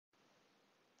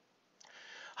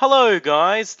Hello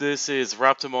guys, this is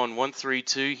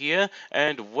Raptormon132 here,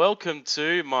 and welcome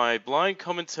to my blind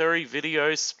commentary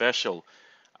video special.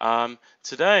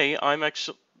 Today I'm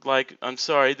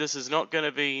sorry, this is not going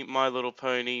to be My Little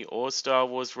Pony or Star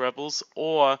Wars Rebels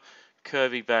or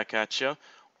Kirby Back at Ya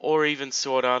or even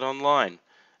Sword Art Online.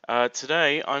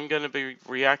 Today I'm going to be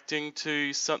reacting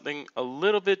to something a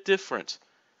little bit different.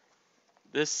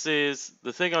 The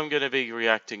thing I'm going to be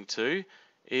reacting to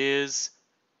is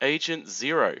Agent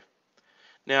Zero.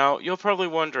 Now, you're probably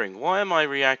wondering, why am I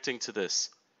reacting to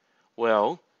this?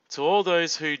 Well, to all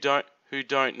those who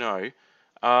don't know,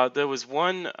 there was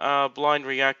one blind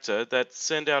reactor that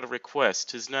sent out a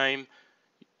request. His name,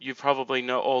 you probably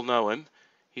all know him.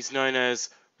 He's known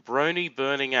as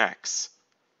BronyBurningAxe.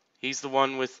 He's the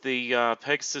one with the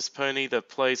Pegasus pony that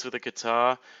plays with a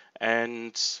guitar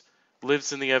and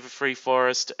lives in the Everfree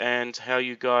Forest, and how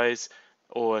you guys,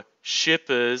 or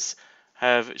shippers,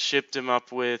 have shipped him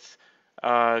up with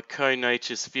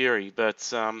Co-Nature's Fury,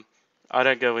 but I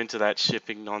don't go into that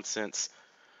shipping nonsense.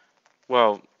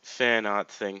 Well, fan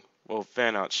art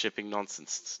shipping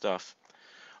nonsense stuff.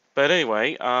 But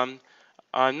anyway, I'm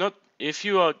not. If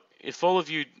all of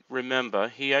you remember,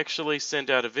 he actually sent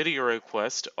out a video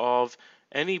request of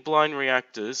any blind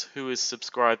reactors who is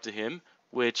subscribed to him,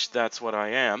 which that's what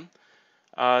I am,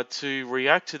 to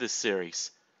react to this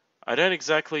series. I don't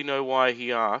exactly know why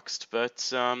he asked,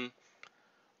 but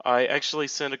I actually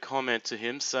sent a comment to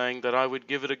him saying that I would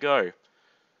give it a go.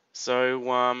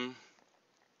 So,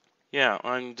 yeah,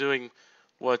 I'm doing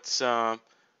what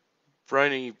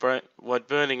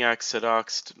BronyBurningAxe had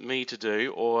asked me to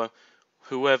do, or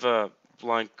whoever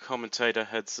blind commentator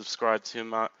had subscribed to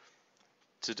him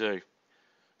to do.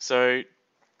 So,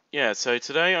 yeah, so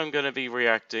today I'm going to be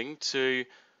reacting to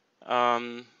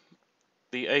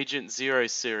the Agent Zero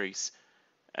series.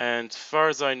 And as far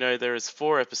as I know, there is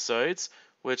 4 episodes,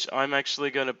 which I'm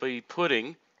actually going to be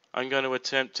I'm going to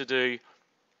attempt to do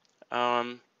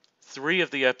 3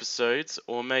 of the episodes,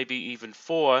 or maybe even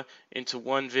 4, into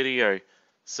one video.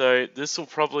 So this will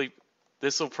probably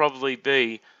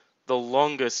be the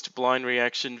longest blind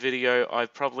reaction video I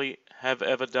probably have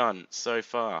ever done so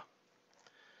far.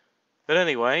 But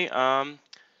anyway,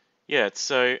 yeah.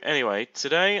 So anyway,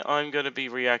 today I'm going to be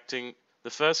reacting. The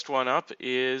first one up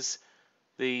is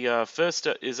first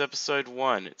is episode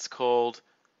 1. It's called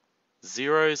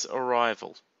Zero's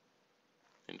Arrival.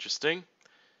 Interesting.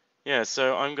 Yeah,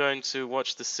 so I'm going to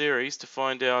watch the series to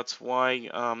find out why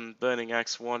Burning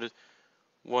Axe wanted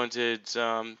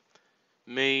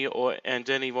me and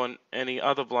any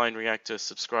other blind reactor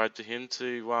subscribed to him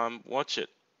to watch it.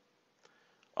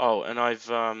 Oh, and I've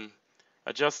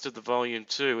adjusted the volume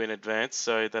too in advance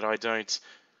so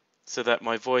that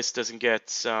my voice doesn't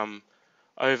get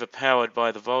overpowered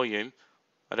by the volume.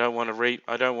 I don't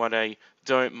want a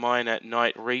Don't Mine at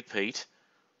Night repeat.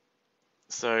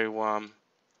 So I'll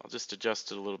just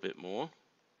adjust it a little bit more.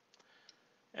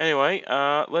 Anyway,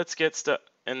 let's get started.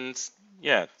 And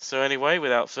yeah, so anyway,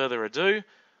 without further ado,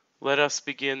 let's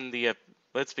begin the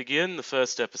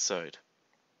first episode.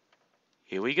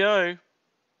 Here we go.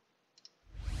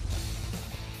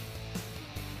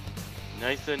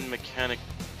 Nathan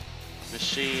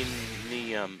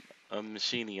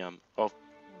Machinium. Oh,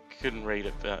 couldn't read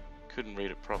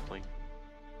it properly.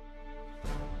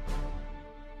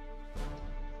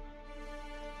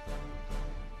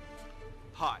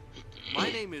 Hi,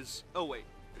 my name is... Oh wait,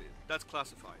 that's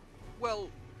classified. Well,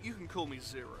 you can call me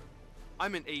Zero.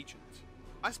 I'm an agent.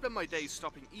 I spend my days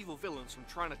stopping evil villains from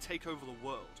trying to take over the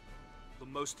world. The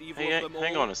most evil of them all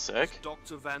hang on a sec. is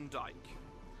Dr. Van Dyke.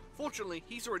 Fortunately,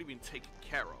 he's already been taken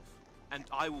care of, and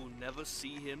I will never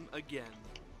see him again.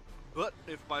 But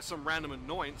if by some random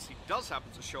annoyance he does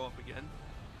happen to show up again,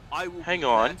 I will be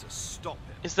there to stop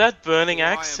him. Is that Burning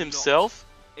Axe himself?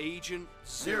 Agent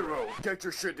Zero, get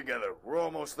your shit together. We're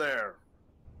almost there.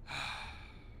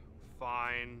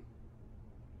 Fine.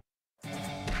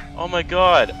 Oh my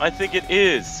god, I think it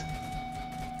is.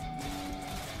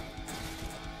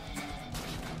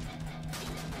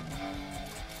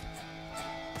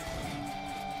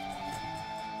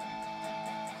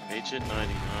 Agent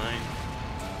 99.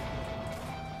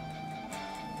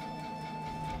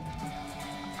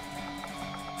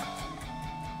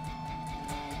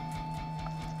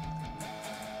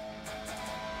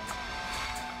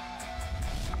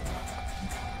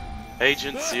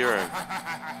 Agent Zero.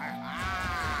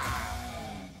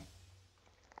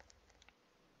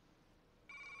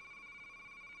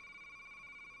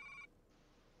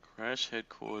 Crash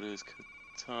Headquarters,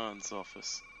 Katan's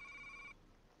office.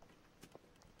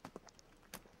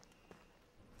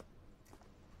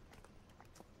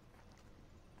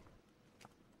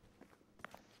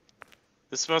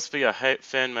 This must be a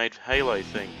fan-made Halo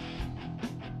thing.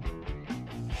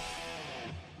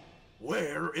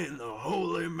 Where in the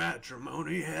holy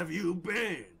matrimony have you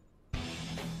been?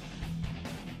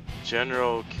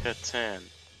 General Catan.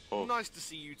 Oh, Nice to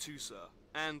see you too, sir.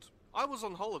 And I was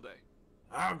on holiday.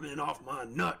 I've been off my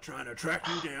nut trying to track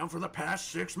you down for the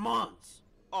past 6 months.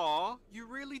 Aw, you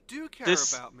really do care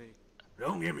This- about me.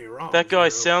 Don't get me wrong, that guy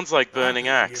Zero. sounds like I Burning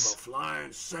couldn't give Axe. a flying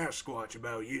Sasquatch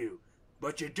about you,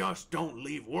 but you just don't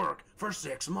leave work for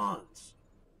 6 months.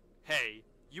 Hey,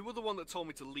 you were the one that told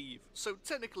me to leave, so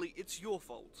technically it's your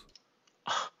fault.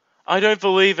 I don't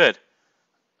believe it.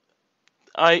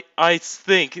 I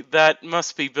think that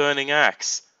must be Burning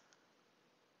Axe.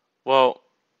 Well,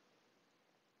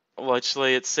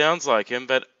 actually, it sounds like him,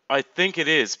 but I think it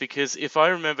is because if I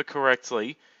remember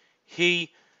correctly,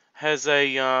 he has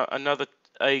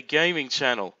a gaming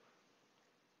channel.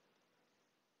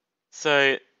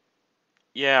 So,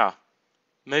 yeah,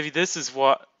 maybe this is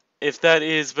what. If that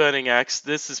is Burning Axe,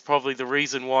 this is probably the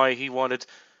reason why he wanted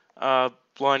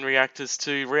blind reactors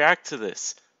to react to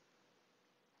this.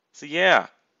 So yeah,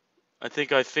 I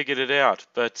think I figured it out.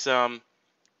 But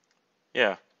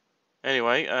yeah.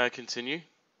 Anyway, continue.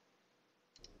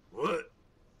 What?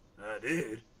 I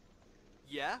did?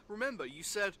 Yeah, remember, you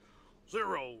said,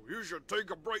 Zero, you should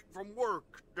take a break from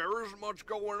work. There isn't much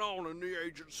going on in the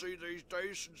agency these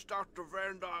days since Dr.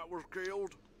 Van Dyke was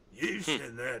killed. You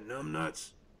said that,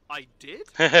 numbnuts. I did?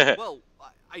 Well,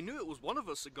 I knew it was one of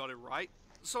us that got it right,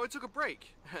 so I took a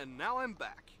break, and now I'm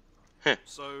back.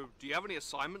 So, do you have any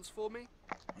assignments for me?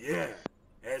 Yeah,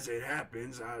 as it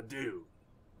happens, I do.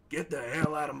 Get the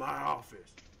hell out of my office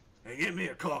and get me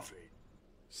a coffee.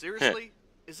 Seriously?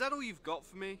 Is that all you've got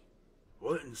for me?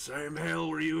 What in Sam hell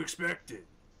were you expecting?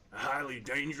 A highly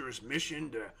dangerous mission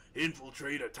to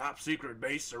infiltrate a top secret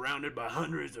base surrounded by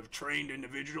hundreds of trained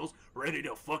individuals ready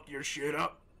to fuck your shit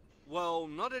up? Well,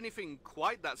 not anything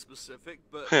quite that specific,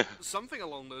 but something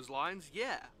along those lines,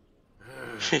 yeah.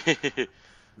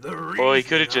 The reason Well, he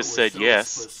could have I just was said so yes.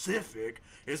 specific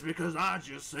is because I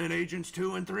just sent agents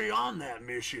 2 and 3 on that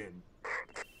mission.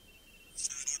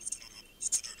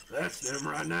 That's them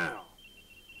right now.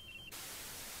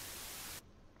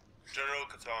 General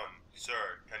Catan, sir,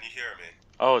 can you hear me?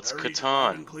 Oh, it's I read you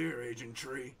loud Catan. and clear, Agent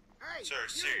Tree. Sir,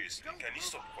 seriously, can you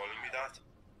stop calling me that?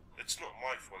 It's not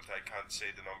my fault I can't say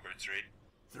the number 3.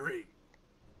 3.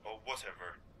 Or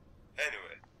whatever.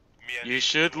 Anyway, me and You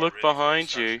should look are ready for behind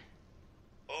discussion. you.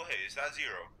 Oh hey, is that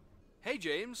Zero? Hey,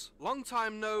 James. Long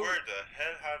time no... Where the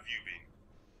hell have you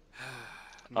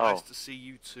been? Nice Oh. to see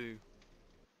you too.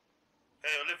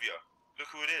 Hey Olivia, look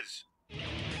who it is.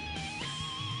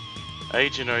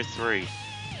 Agent 03.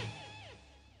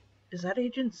 Is that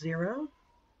Agent Zero?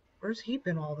 Where's he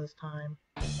been all this time?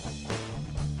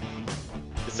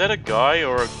 Is that a guy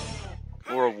or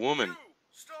a woman? You!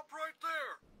 Stop right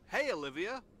there! Hey,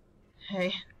 Olivia.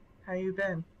 Hey, how you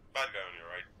been? Bad guy on your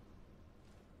right.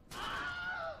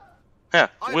 Huh,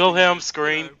 I've Wilhelm been,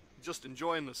 scream. you know, just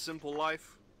enjoying the simple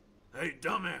life. Hey,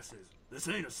 dumbasses, this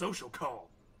ain't a social call.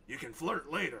 You can flirt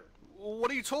later.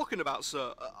 What are you talking about,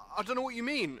 sir? I don't know what you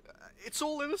mean. It's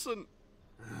all innocent.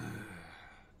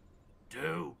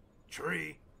 2,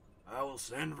 Tree, I will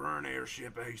send for an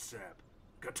airship ASAP.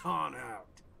 Catan out.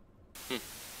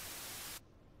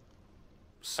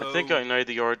 So, I think I know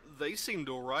the origin. they seemed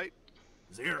alright.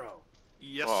 0,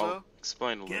 Yes, Well, sir. I'll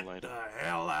explain a little get later. the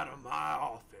hell out of my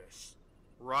office.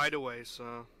 Right away,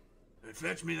 sir. And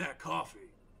fetch me that coffee.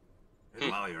 And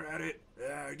while you're at it,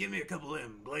 give me a couple of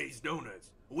them glazed donuts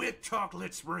with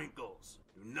chocolate sprinkles.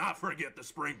 Do not forget the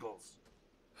sprinkles.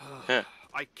 Huh.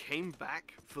 I came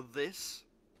back for this?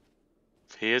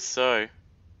 Here's so.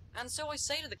 And so I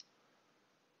say to the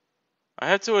I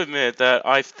have to admit that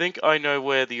I think I know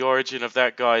where the origin of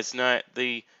that guy's name,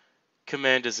 the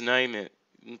commander's name, it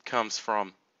comes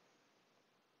from.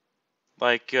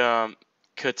 Like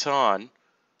Catan,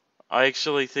 I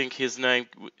actually think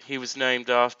he was named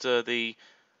after the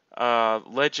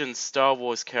legend Star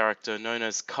Wars character known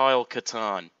as Kyle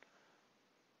Katarn.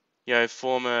 You know,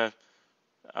 former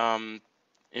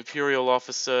Imperial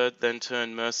officer, then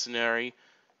turned mercenary,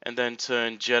 and then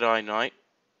turned Jedi Knight.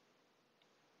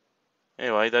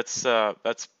 Anyway, that's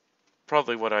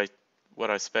probably what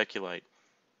I speculate.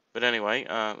 But anyway,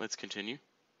 let's continue.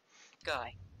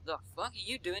 guy. The fuck are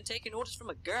you doing taking orders from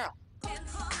a girl?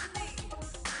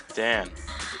 Dan.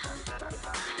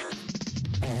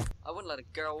 I wouldn't let a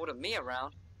girl order me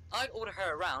around. I'd order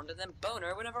her around and then bone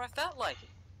her whenever I felt like it.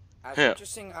 As Yeah.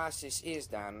 interesting as this is,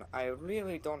 Dan, I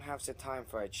really don't have the time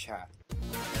for a chat.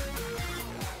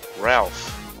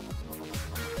 Ralph.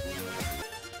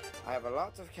 I have a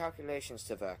lot of calculations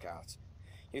to work out.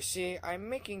 You see, I'm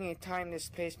making a time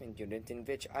displacement unit in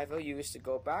which I will use to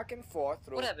go back and forth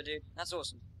through... Whatever, dude. That's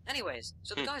awesome. Anyways,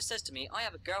 so the guy says to me, I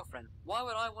have a girlfriend. Why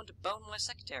would I want to bone my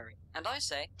secretary? And I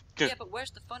say, yeah, but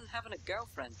where's the fun in having a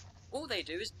girlfriend? All they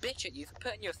do is bitch at you for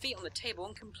putting your feet on the table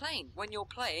and complain when you're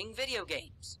playing video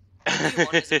games. What you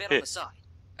want is a bit on the side.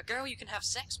 A girl you can have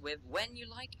sex with when you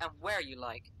like and where you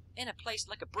like. In a place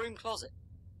like a broom closet.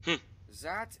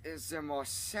 That is the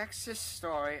most sexist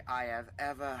story I have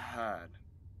ever heard.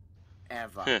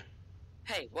 Ever.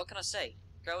 Hey, what can I say?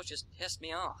 Girls just piss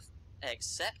me off.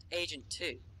 Except Agent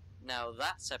 2. Now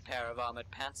that's a pair of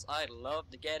armored pants I'd love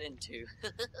to get into.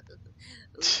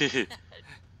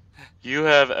 You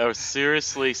have a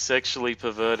seriously sexually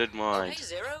perverted Oh, mind. hey,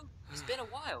 Zero. It's been a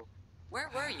while. Where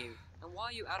were you? And why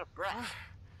are you out of breath?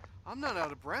 I'm not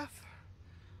out of breath.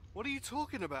 What are you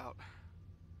talking about?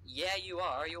 Yeah, you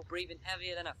are. You're breathing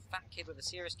heavier than a fat kid with a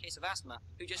serious case of asthma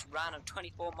who just ran a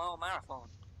 24-mile marathon.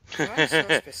 Not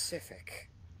so specific.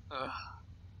 Ugh.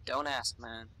 Don't ask,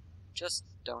 man. Just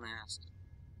don't ask.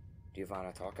 Do you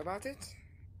want to talk about it?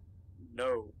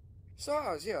 No.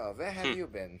 So, Zero, where have you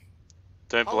been?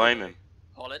 Don't blame him.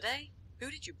 Holiday?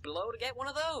 Who did you blow to get one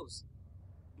of those?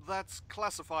 That's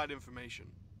classified information.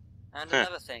 And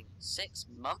another thing, 6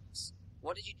 months?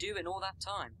 What did you do in all that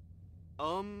time?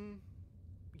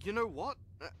 You know what?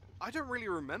 I don't really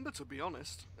remember, to be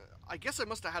honest. I guess I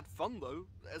must have had fun, though.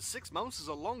 6 months is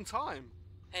a long time.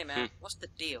 Hey man, what's the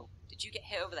deal? Did you get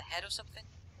hit over the head or something?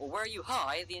 Or were you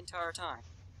high the entire time?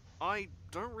 I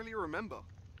don't really remember.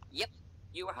 Yep,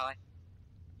 you were high.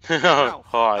 Ralph,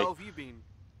 Hi. how have you been?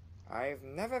 I've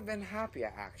never been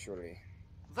happier, actually.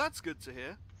 That's good to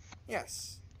hear.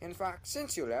 Yes. In fact,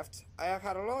 since you left, I have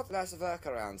had a lot less work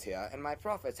around here, and my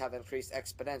profits have increased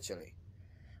exponentially.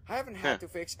 I haven't had to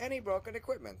fix any broken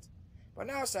equipment. But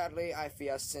now, sadly, I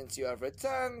fear since you have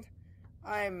returned,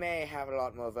 I may have a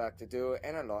lot more work to do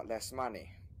and a lot less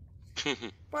money.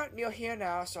 But you're here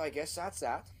now, so I guess that's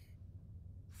that.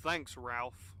 Thanks,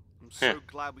 Ralph. I'm so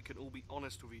glad we can all be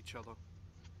honest with each other.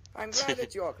 I'm glad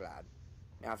that you're glad.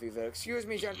 Now, if you will excuse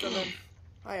me, gentlemen,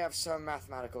 I have some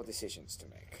mathematical decisions to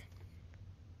make.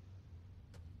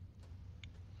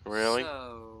 Really?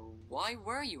 So, why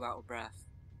were you out of breath?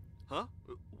 Huh?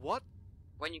 What?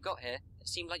 When you got here, it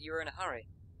seemed like you were in a hurry.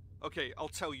 Okay, I'll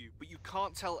tell you, but you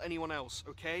can't tell anyone else,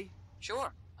 okay?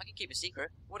 Sure, I can keep a secret.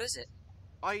 What is it?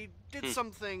 I did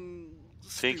something...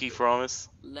 Pinky stupid. promise.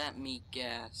 Let me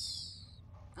guess.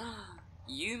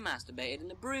 You masturbated in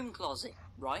the broom closet,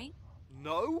 right?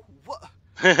 No? What?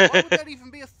 Why would that even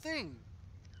be a thing?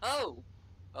 Oh,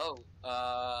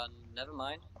 never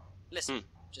mind. Listen,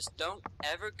 just don't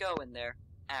ever go in there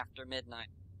after midnight.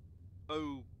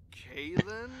 Okay,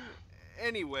 then?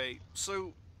 Anyway,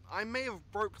 so I may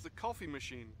have broke the coffee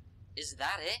machine. Is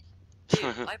that it?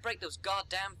 Dude, I break those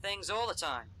goddamn things all the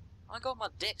time. I got my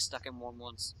dick stuck in one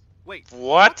once. Wait.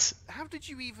 What? How did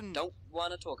you even... Don't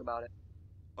want to talk about it.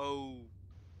 Okay.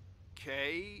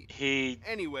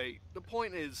 Anyway, the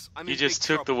point is, I'm You in just big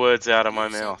took the trouble. words out of my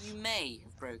You said mouth. you may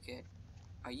have broke it.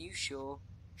 Are you sure?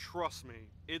 Trust me,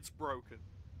 it's broken.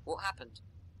 What happened?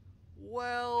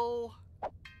 Well...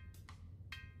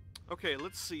 Okay,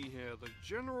 let's see here. The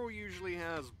General usually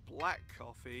has black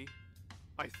coffee.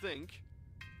 I think.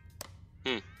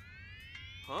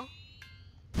 Huh?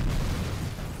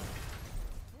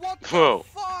 What the Whoa.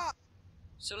 fuck?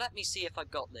 So let me see if I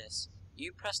got this.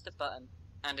 You pressed the button,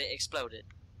 and it exploded.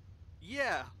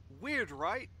 Yeah, weird,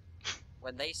 right?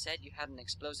 When they said you had an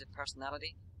explosive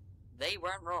personality, they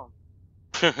weren't wrong.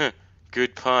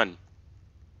 Good pun.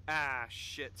 Ah,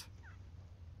 shit.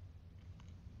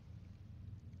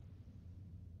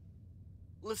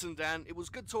 Listen, Dan, it was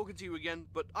good talking to you again,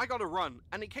 but I gotta run.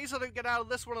 And in case I don't get out of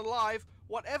this one alive,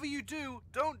 whatever you do,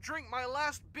 don't drink my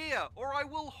last beer, or I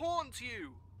will haunt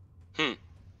you. Dan,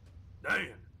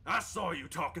 I saw you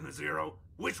talking to Zero.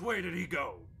 Which way did he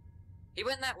go? He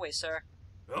went that way, sir.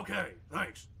 Okay,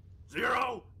 thanks.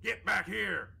 Zero, get back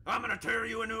here. I'm gonna tear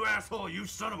you a new asshole, you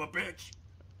son of a bitch.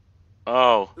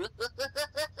 Oh.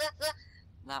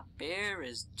 That beer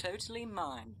is totally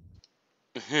mine.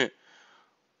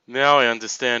 Now I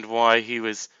understand why he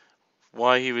was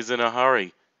in a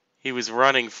hurry. He was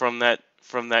running from that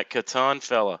Catan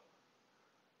fella.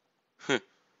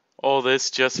 All this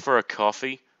just for a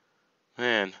coffee?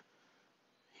 Man,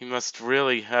 he must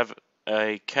really have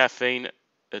a caffeine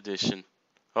addiction.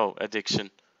 Oh, addiction.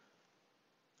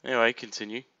 Anyway,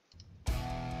 continue.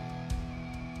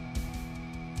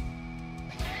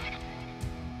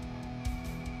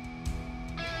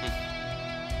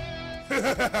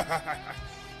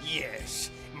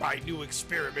 Yes, my new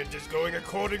experiment is going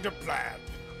according to plan.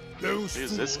 Those Who's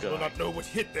fools this guy? will not know what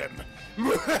hit them.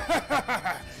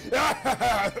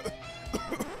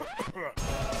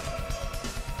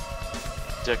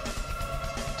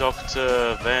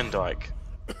 Dr. Van Dyke.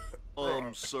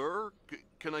 Sir,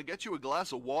 can I get you a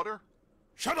glass of water?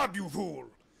 Shut up, you fool!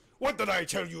 What did I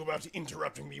tell you about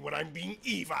interrupting me when I'm being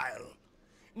evil?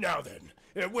 Now then,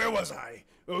 where was I?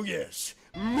 Oh, yes.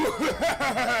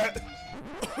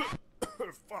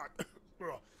 Fuck.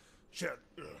 Oh, shit.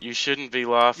 You shouldn't be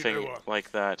laughing You know what?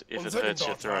 like that if On it second hurts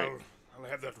your thought, throat. I'll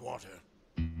have that water.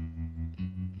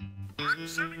 I'm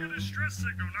sending a distress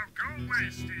signal. Now go away,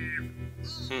 Steve.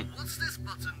 Ooh, what's this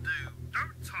button do?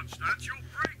 Don't touch that, you'll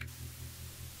break.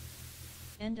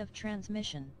 End of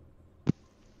transmission.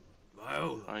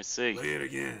 Viola, I see. play it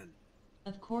again.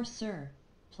 Of course, sir.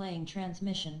 Playing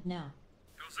transmission now.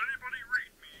 Does anybody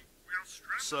read me? We are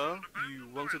stranded Sir, on an you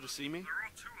abandoned wanted to island. see me? There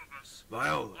are two of us.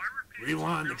 Viola, I repeat,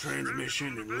 rewind we the are stranded transmission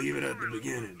on an and leave it at the abandoned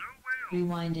beginning. island. No way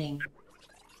out. Rewinding.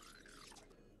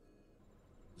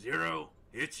 Zero,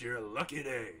 it's your lucky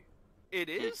day. It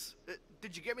is?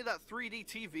 Did you get me that 3D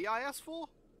TV I asked for?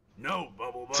 No,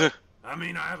 Bubble Butt. I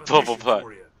mean, I have a Bubble mission Butt.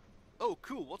 for you. Oh,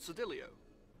 cool. What's the dealio?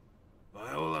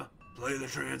 Viola, play the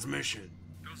transmission.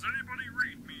 Does anybody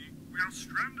read me? We are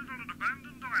stranded on an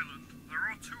abandoned island. There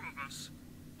are two of us.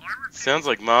 I repeat, Sounds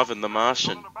like Marvin the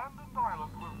Martian. on an abandoned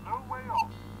island with no way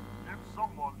off. If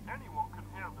anyone can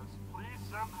hear this, please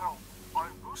send help.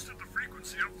 I've boosted the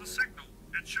frequency of the signal.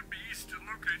 It should be easy to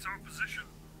locate our position.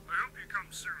 I hope you come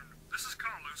soon. This is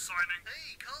Carlos signing.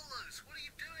 Hey, Carlos, what are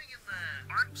you doing in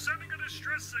there? I'm sending a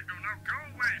distress signal. Now go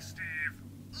away, Steve.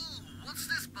 Ooh, what's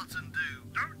this button do?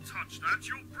 Don't touch that,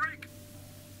 you'll break.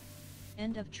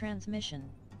 End of transmission.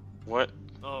 What?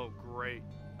 Oh, great.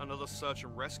 Another search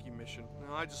and rescue mission.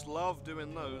 I just love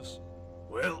doing those.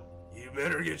 Well, you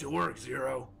better get to work,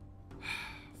 Zero.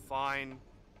 Fine.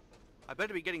 I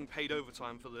better be getting paid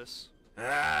overtime for this.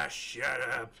 Ah, shut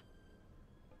up.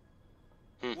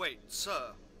 Wait,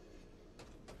 sir.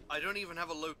 I don't even have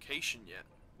a location yet.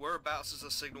 Whereabouts is the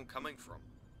signal coming from?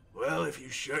 Well, if you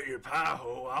shut your pie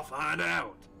hole, I'll find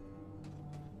out.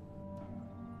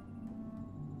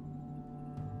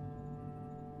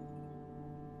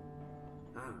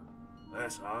 Huh,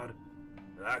 that's odd.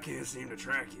 I can't seem to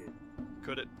track it.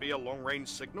 Could it be a long-range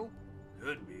signal?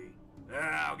 Could be.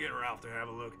 I'll get Ralph to have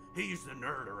a look. He's the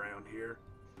nerd around here.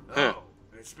 Huh. Oh,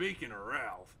 and speaking of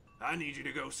Ralph, I need you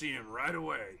to go see him right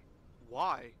away.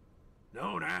 Why?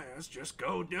 Don't ask, just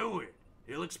go do it.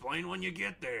 He'll explain when you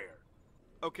get there.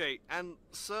 Okay, and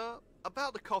sir,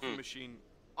 about the coffee machine,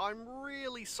 I'm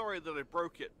really sorry that I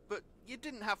broke it, but you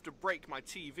didn't have to break my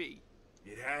TV.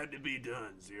 It had to be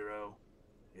done, Zero.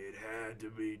 It had to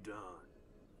be done.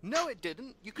 No, it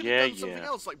didn't. You could Yeah, have done something yeah.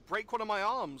 else, like break one of my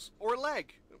arms or a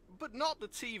leg, but not the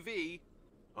TV.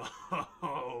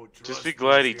 Oh, Just trust be me,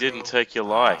 glad he Zero, didn't take your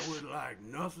life. I would like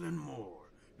nothing more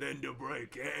than to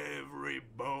break every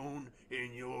bone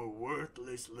in your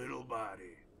worthless little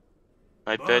body.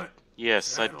 I But, bet,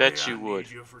 yes, I bet sadly, you I would.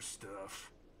 need you for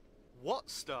stuff. What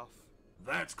stuff?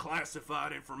 That's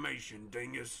classified information,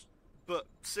 dingus. But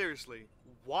seriously,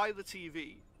 why the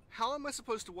TV? How am I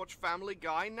supposed to watch Family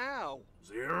Guy now?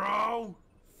 Zero?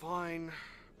 Fine,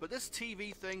 but this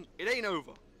TV thing, it ain't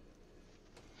over.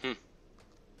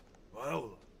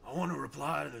 Well, I want to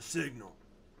reply to the signal.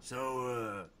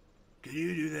 So, can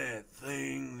you do that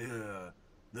thing,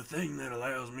 the thing that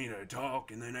allows me to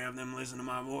talk and then have them listen to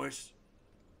my voice?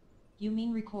 You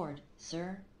mean record,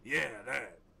 sir? Yeah,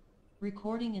 that.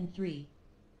 Recording in 3,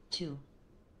 2,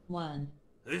 1.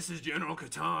 This is General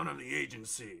Catan of the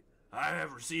agency. I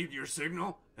have received your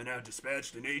signal and have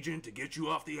dispatched an agent to get you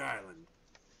off the island.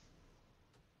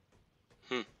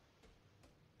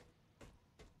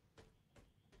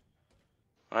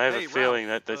 I have Hey, a feeling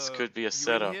Ralph, that this could be you a in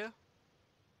setup. here?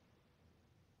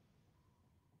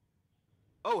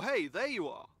 Oh, hey, there you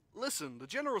are. Listen, the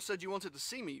General said you wanted to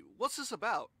see me. What's this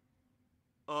about?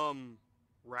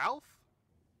 Ralph?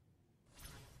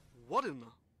 What in the...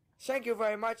 Thank you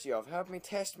very much, you've helped me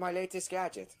test my latest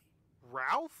gadget.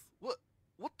 Ralph?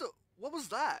 What was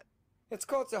that? It's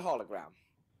called the hologram.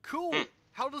 Cool.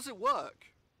 How does it work?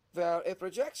 Well, it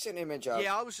projects an image of...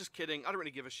 Yeah, I was just kidding. I don't really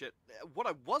give a shit. What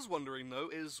I was wondering, though,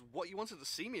 is what you wanted to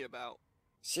see me about.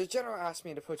 The General asked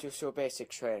me to put you through basic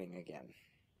training again.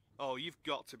 Oh, you've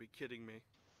got to be kidding me.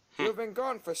 You've been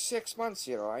gone for 6 months,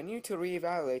 Zero. I need to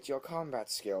reevaluate your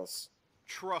combat skills.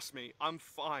 Trust me, I'm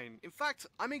fine. In fact,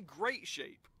 I'm in great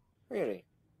shape. Really?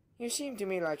 You seem to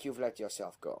me like you've let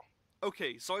yourself go.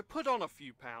 Okay, so I put on a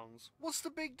few pounds. What's the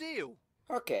big deal?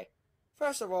 Okay.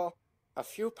 First of all, a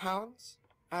few pounds.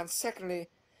 And secondly,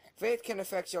 weight can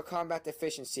affect your combat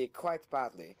efficiency quite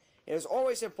badly. It is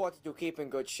always important to keep in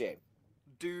good shape.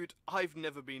 Dude, I've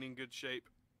never been in good shape.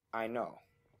 I know.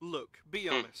 Look, be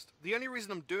honest. The only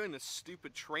reason I'm doing this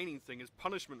stupid training thing is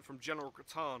punishment from General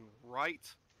Catan,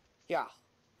 right? Yeah.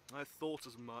 I thought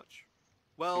as much.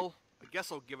 Well, I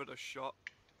guess I'll give it a shot.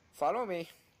 Follow me.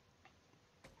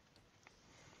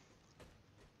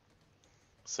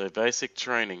 So basic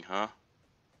training, huh?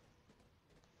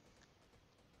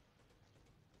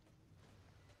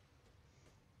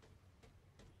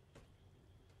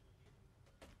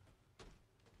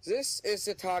 This is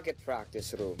the target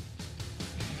practice room.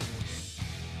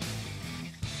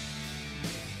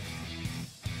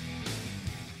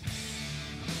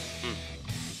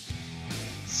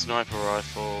 Sniper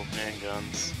rifle,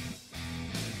 handguns,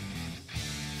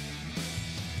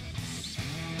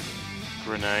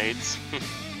 grenades,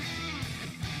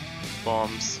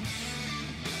 bombs.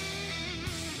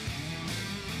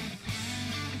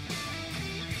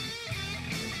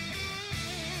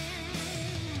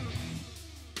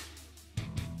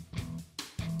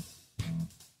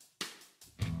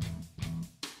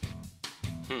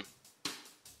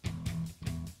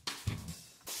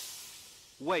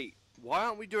 Wait, why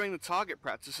aren't we doing the target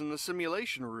practice in the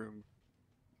simulation room?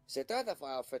 The data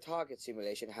file for target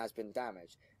simulation has been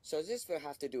damaged, so this will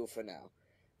have to do for now.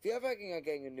 We are working on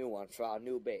getting a new one for our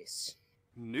new base.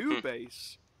 New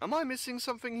base? Am I missing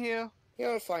something here?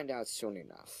 You'll find out soon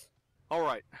enough.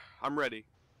 Alright, I'm ready.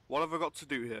 What have I got to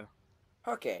do here?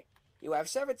 Okay, you have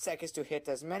 7 seconds to hit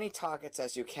as many targets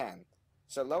as you can.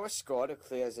 The lowest score to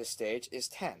clear this stage is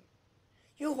 10.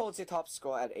 You hold the top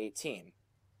score at 18.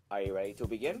 Are you ready to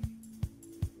begin?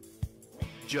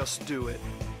 Just do it.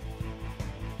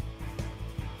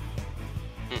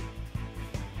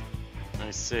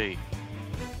 I see.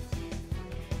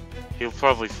 He'll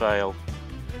probably fail.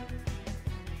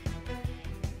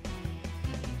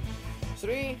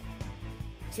 3,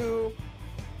 2,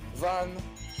 1,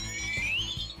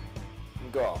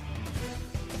 go.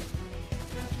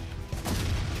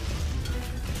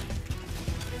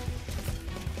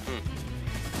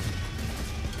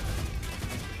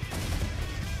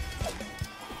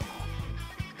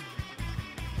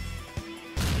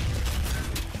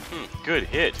 Good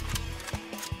hit.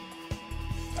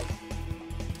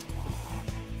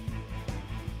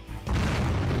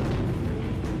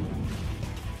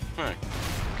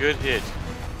 Good hit.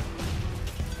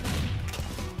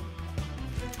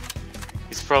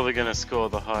 He's probably gonna score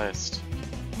the highest.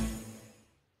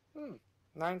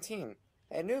 19.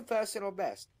 A new personal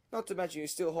best. Not to mention you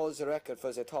still hold the record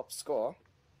for the top score.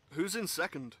 Who's in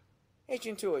second?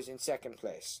 Agent 2 is in second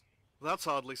place. That's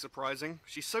hardly surprising.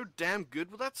 She's so damn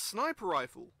good with that sniper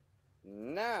rifle.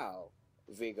 Now,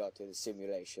 we go to the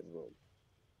simulation room.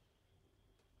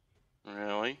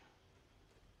 Really?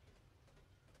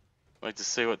 I'd like to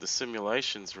see what the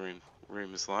simulations room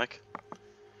is like.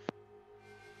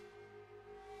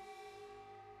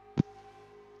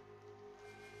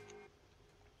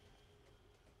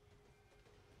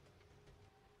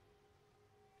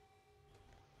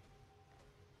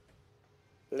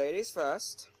 Ladies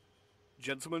first.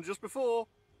 Gentlemen just before.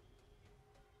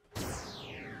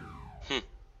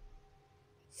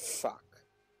 Fuck.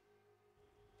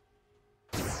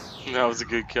 That was a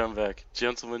good comeback.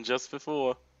 Gentleman just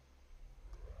before.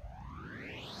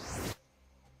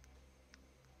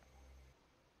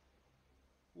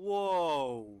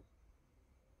 Whoa.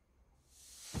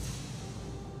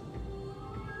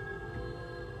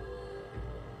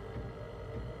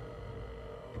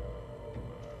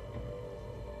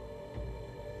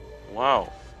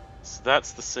 Wow. So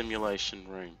that's the simulation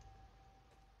room.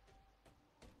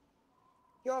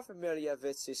 You're familiar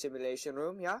with the simulation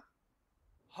room, yeah?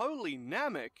 Holy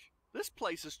Namek. This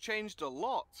place has changed a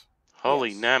lot. Holy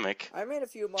Yes. Namek. I made a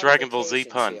few Dragon Ball Z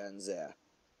modifications pun. here and there.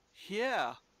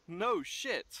 Yeah, no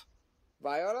shit.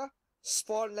 Viola,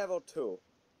 spawn level 2.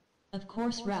 Of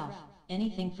course, Ralph.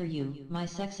 Anything for you, my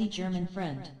sexy German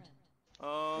friend.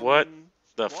 What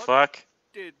the what fuck?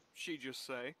 did she just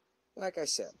say? Like I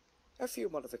said, a few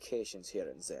modifications here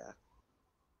and there.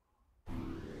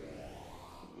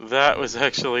 That was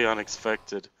actually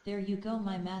unexpected. There you go,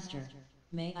 my master.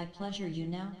 May I pleasure you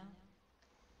now?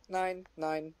 9,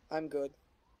 I'm good.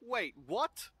 Wait,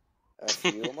 what? A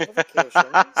few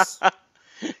modifications.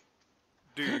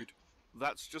 Dude,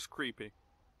 that's just creepy.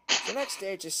 The next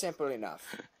stage is simple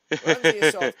enough. Run the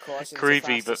assault course in the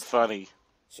Creepy but fastest funny.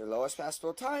 The lowest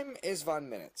passable time is 1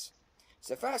 minute.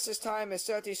 The fastest time is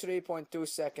 33.2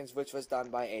 seconds, which was done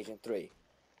by Agent 3.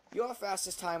 Your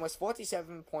fastest time was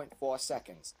 47.4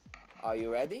 seconds. Are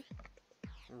you ready?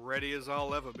 Ready as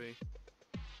I'll ever be.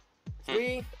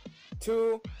 3,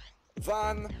 2,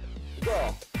 1,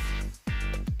 go!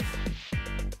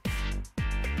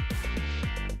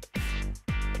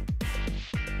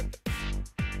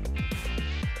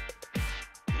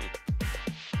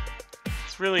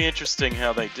 really interesting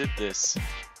how they did this.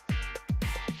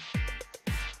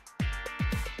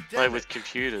 Play with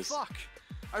computers. Fuck!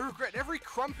 I regret every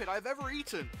crumpet I've ever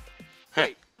eaten. Heh.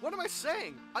 Wait, what am I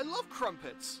saying? I love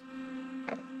crumpets.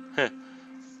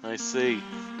 I see.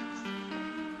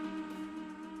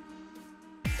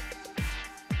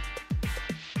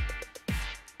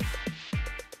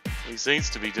 He seems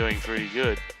to be doing pretty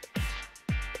good.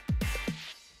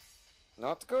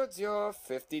 Not good, you're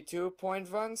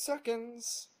 52.1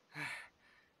 seconds.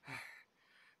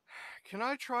 Can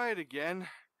I try it again?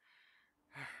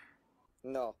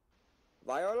 No.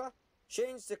 Viola,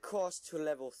 change the course to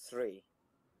level 3.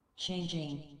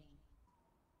 Changing.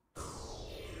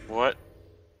 What?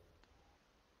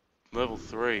 Level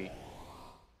 3.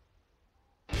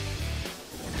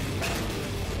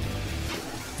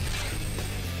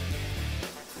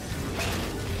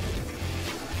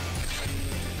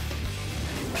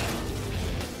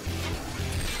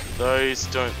 Those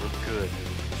don't look good.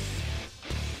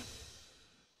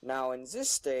 Now in this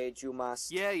stage you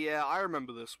must... Yeah, I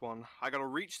remember this one. I gotta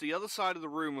reach the other side of the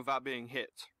room without being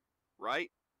hit. Right?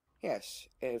 Yes,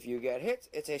 if you get hit,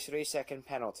 it's a 3-second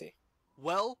penalty.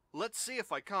 Well, let's see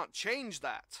if I can't change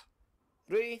that.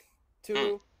 3,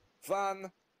 2,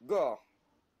 1, go.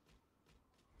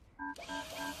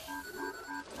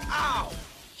 Ow!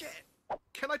 Shit!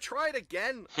 Can I try it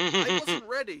again? I wasn't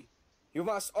ready. You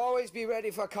must always be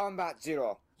ready for combat,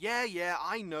 Zero. Yeah,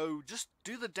 I know. Just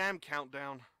do the damn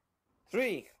countdown.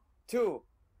 3, 2,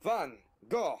 1,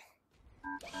 go.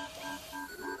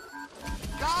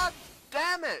 God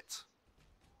damn it!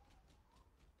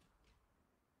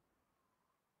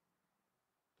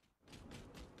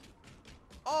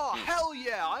 Oh, hell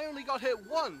yeah! I only got hit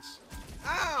once!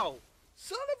 Ow!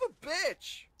 Son of a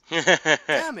bitch!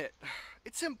 Damn it!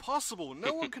 It's impossible.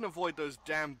 No one can avoid those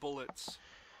damn bullets.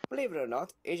 Believe it or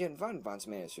not, Agent Van once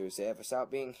made it through there without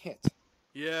being hit.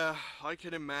 Yeah, I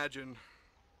can imagine.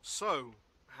 So,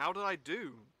 how did I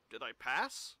do? Did I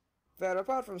pass? Well,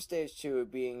 apart from stage 2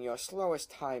 being your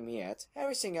slowest time yet,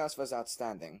 everything else was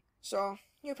outstanding. So,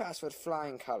 you passed with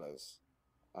flying colors.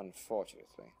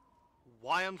 Unfortunately.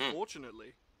 Why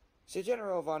unfortunately? The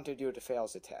General wanted you to fail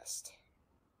the test.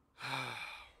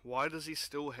 Why does he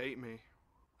still hate me?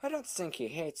 I don't think he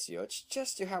hates you, it's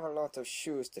just you have a lot of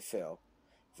shoes to fill.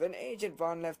 When Agent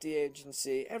Vaughn left the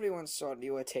agency, everyone thought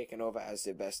you were taken over as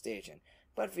the best agent,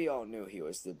 but we all knew he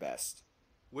was the best.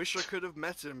 Wish I could have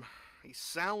met him. He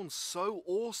sounds so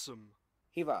awesome.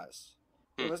 He was.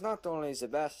 He was not only the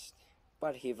best,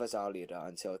 but he was our leader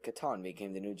until Catan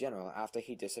became the new general after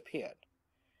he disappeared.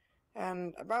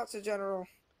 And about the general,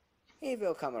 he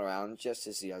will come around just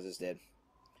as the others did.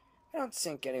 I don't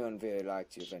think anyone really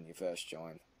liked you when you first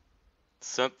joined.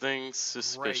 Something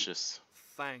suspicious.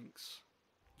 Great. Thanks.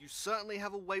 You certainly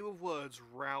have a way with words,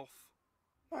 Ralph.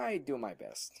 I do my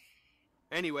best.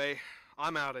 Anyway,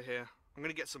 I'm out of here. I'm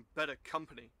gonna get some better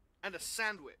company. And a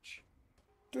sandwich.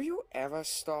 Do you ever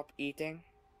stop eating?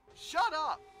 Shut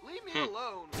up! Leave me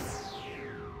alone!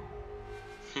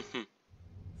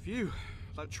 Phew,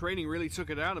 that training really took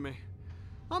it out of me.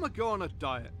 I'ma go on a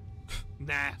diet.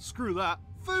 Nah, screw that.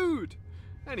 Food!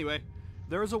 Anyway,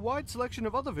 there is a wide selection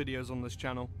of other videos on this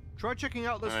channel. Try checking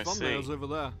out those thumbnails over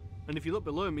there. And if you look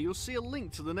below me, you'll see a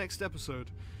link to the next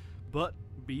episode. But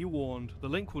be warned, the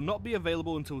link will not be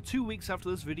available until 2 weeks after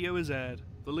this video is aired.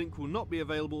 The link will not be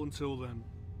available until then.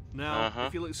 Now,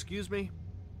 if you'll excuse me,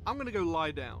 I'm gonna go lie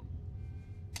down.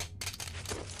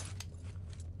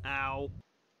 Ow.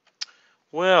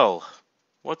 Well,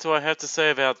 what do I have to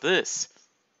say about this?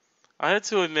 I had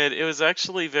to admit, it was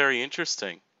actually very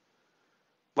interesting.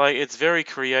 Like, it's very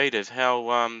creative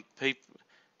how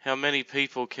many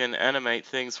people can animate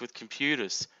things with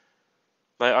computers.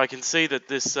 Like, I can see that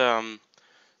this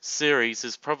series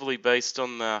is probably based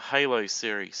on the Halo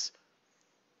series,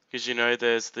 because you know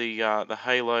there's the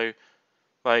Halo,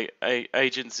 like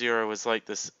Agent Zero was like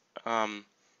this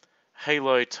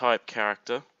Halo type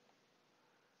character,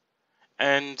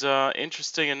 and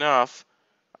interesting enough,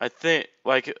 I think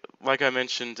like I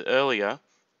mentioned earlier,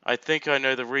 I think I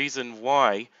know the reason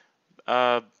why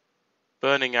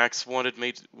BronyBurningAxe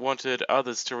wanted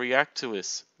others to react to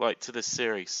this, to this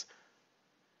series.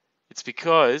 It's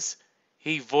because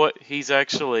he's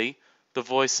actually the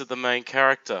voice of the main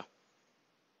character.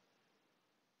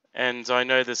 And I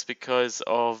know this because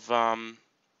of,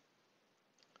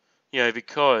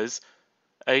 because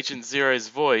Agent Zero's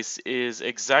voice is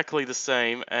exactly the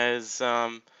same as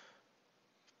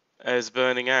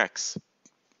BronyBurningAxe.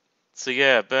 So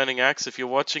yeah, BronyBurningAxe, if you're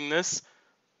watching this,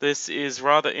 this is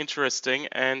rather interesting,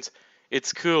 and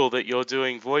it's cool that you're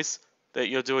doing voices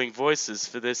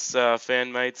for this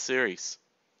fan-made series.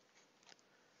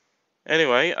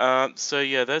 Anyway, so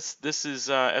yeah, this is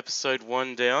episode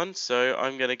 1 down. So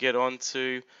I'm gonna get on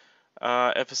to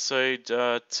episode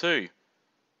 2.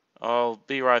 I'll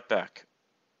be right back.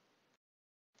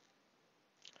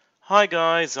 Hi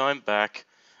guys, I'm back.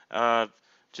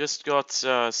 Just got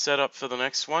set up for the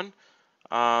next one.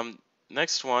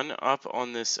 Next one up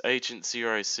on this Agent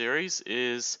Zero series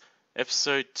is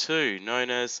episode 2, known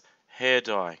as Hair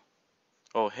Dye.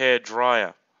 Or Hair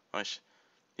Dryer.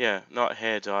 Yeah, not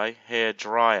hair dye, hair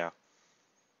dryer.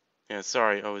 Yeah,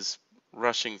 sorry, I was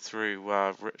rushing through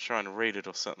trying to read it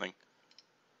or something.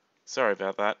 Sorry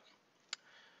about that.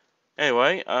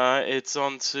 Anyway, it's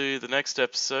on to the next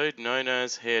episode, known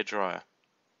as Hair Dryer.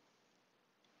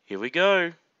 Here we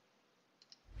go.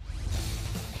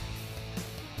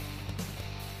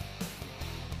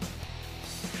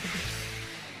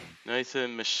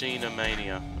 Nathan Machina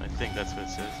Mania. I think that's what it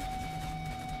says.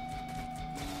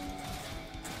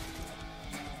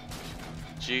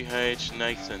 GH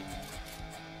Nathan.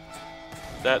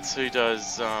 That's who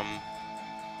does,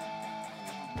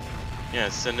 yeah,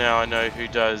 so now I know who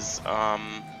does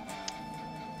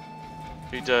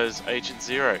Agent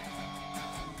Zero.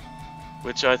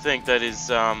 Which I think that is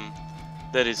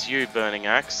you, Burning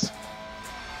Axe.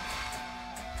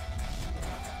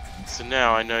 So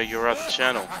now I know your other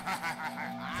channel.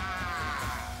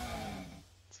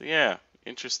 So yeah,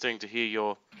 interesting to hear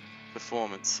your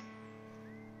performance.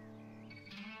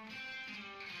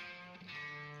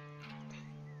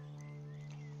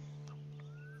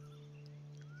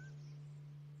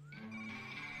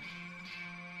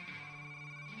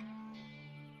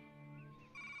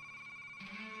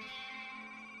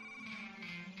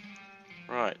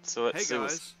 Right, so let's see Hey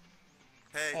what's... guys.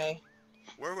 Hey, Hey.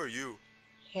 where were you?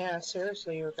 Yeah,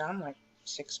 seriously, you were gone like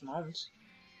 6 months.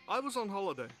 I was on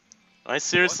holiday. I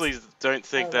seriously don't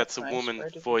think Oh, that's that's a nice. woman Where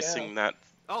did you voicing go? that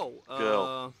Oh,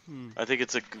 girl. I think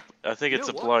it's a You know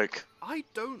a what? bloke. I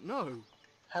don't know.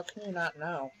 How can you not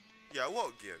know? Yeah,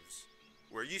 what gives?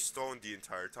 Were you stoned the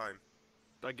entire time?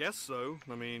 I guess so.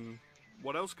 I mean,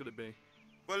 what else could it be?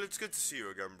 Well, it's good to see you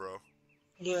again, bro.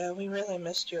 Yeah, we really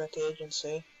missed you at the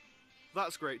agency.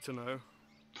 That's great to know.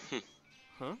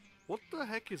 Huh? What the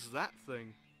heck is that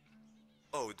thing?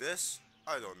 Oh, this?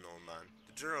 I don't know, man.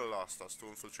 The General asked us to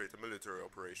infiltrate a military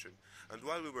operation, and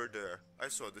while we were there, I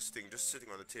saw this thing just sitting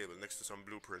on a table next to some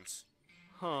blueprints.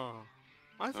 Huh.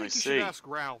 I think you see. should ask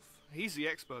Ralph. He's the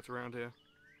expert around here.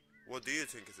 What do you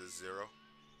think it is, Zero?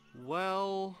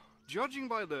 Well, judging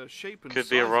by the shape and Could size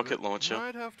be a of rocket it, launcher.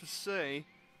 I'd have to say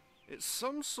it's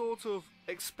some sort of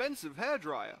expensive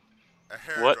hairdryer. A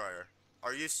hair What? dryer.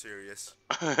 Are you serious?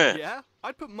 Yeah?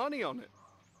 I'd put money on it.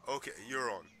 Okay, you're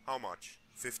on. How much?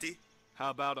 50? How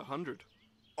about 100?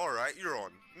 Alright, you're on.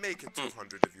 Make it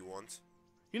 200 if you want.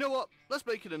 You know what? Let's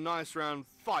make it a nice round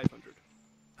 500.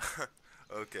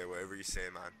 Okay, whatever you say,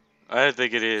 man. I don't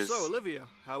think it is. So, Olivia,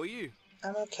 how are you?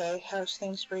 I'm okay. How's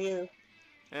things for you?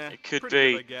 It could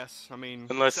pretty be, good, I guess. I mean,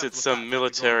 unless except it's for the some fact that we got a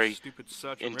military stupid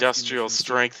search and rescue industrial mission, so-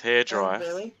 strength Oh, hairdryer.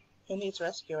 really? Who needs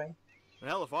rescuing?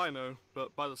 Hell if I know,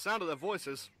 but by the sound of their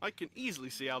voices, I can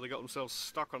easily see how they got themselves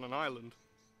stuck on an island.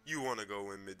 You wanna go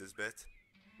win me this bet?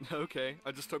 Okay,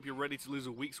 I just hope you're ready to lose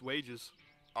a week's wages.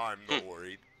 I'm not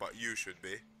worried, but you should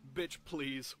be. Bitch,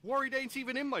 please. Worried ain't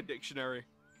even in my dictionary.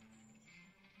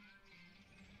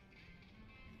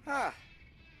 Ah,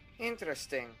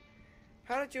 interesting.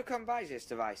 How did you come by this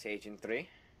device, Agent 3?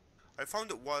 I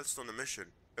found it whilst on a mission.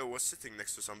 It was sitting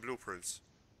next to some blueprints.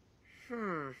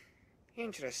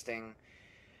 Interesting.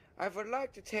 I would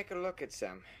like to take a look at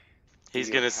them. He's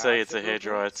Do you gonna say have it's the a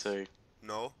hairdryer blueprints? too.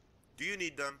 No? Do you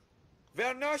need them?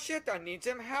 Well, no shit, I need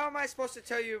them. How am I supposed to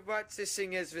tell you what this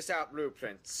thing is without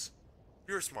blueprints?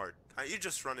 You're smart. Can't you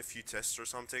just run a few tests or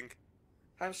something?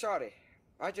 I'm sorry.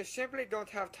 I just simply don't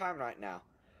have time right now.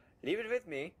 Leave it with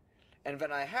me, and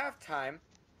when I have time,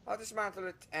 I'll dismantle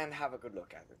it and have a good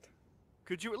look at it.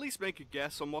 Could you at least make a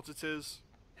guess on what it is?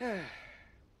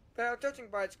 Well, judging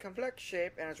by its complex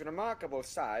shape and its remarkable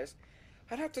size,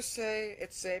 I'd have to say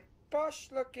it's a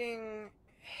posh-looking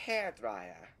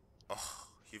hairdryer. Oh,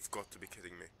 you've got to be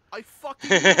kidding me. I fucking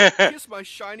knew it. Kiss my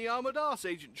shiny armored ass,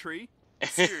 Agent Tree.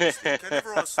 Seriously, can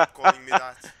everyone stop calling me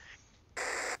that?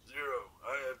 Zero,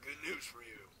 I have good news for you.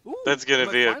 Ooh, That's gonna am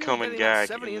I be a finally common getting that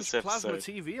gag in 70-inch this plasma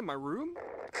episode. TV in my room?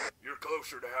 You're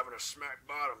closer to having a smack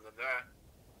bottom than that.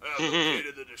 I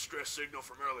located the distress signal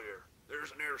from earlier.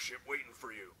 There's an airship waiting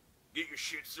for you. Get your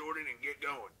shit sorted and get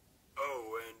going.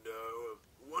 Oh,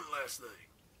 and one last thing.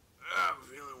 I have a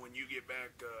feeling when you get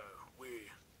back,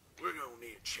 we're gonna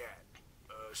need a chat.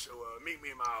 So meet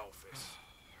me in my office.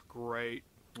 Great.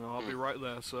 I'll be right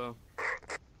there, sir.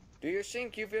 Do you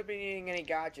think you will be needing any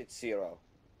gadgets, Zero?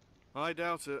 I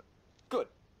doubt it. Good,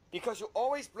 because you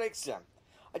always break them.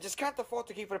 I just can't afford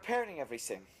to keep repairing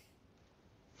everything.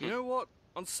 You know what?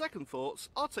 On second thoughts,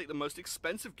 I'll take the most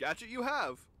expensive gadget you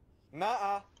have.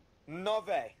 Nuh-uh. No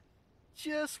way.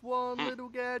 Just one little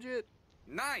gadget.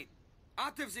 9.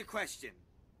 Out of the question.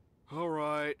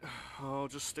 Alright, I'll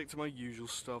just stick to my usual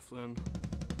stuff then.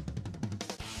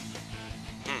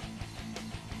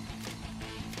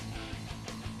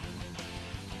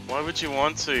 Why would you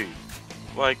want to?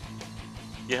 Like,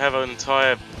 you have an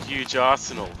entire huge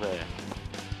arsenal there.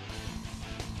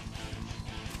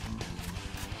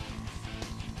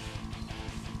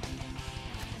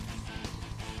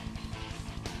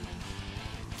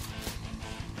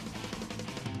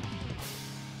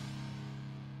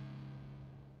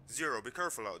 Zero, be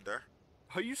careful out there.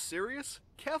 Are you serious?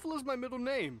 Careful is my middle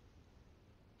name.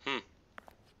 Son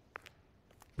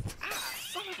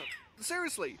of a...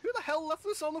 Seriously, who the hell left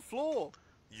this on the floor?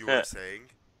 You were saying?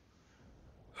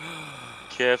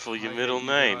 Careful your I middle hate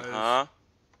you name, guys. huh?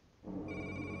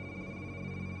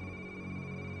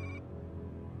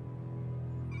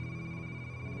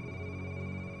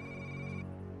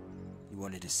 You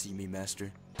wanted to see me,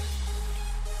 Master?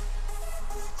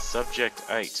 Subject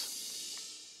 8.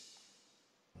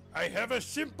 I have a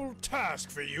simple task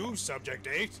for you, Subject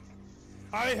 8.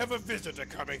 I have a visitor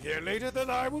coming here later that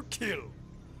I will kill.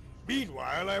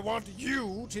 Meanwhile, I want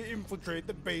you to infiltrate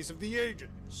the base of the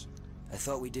agents. I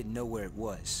thought we didn't know where it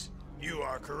was. You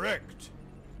are correct.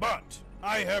 But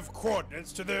I have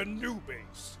coordinates to their new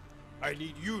base. I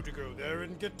need you to go there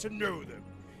and get to know them.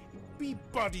 Be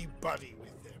buddy-buddy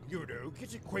with them, you know,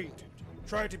 get acquainted.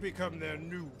 Try to become their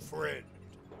new friend.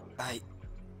 I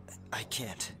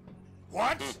can't.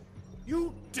 What?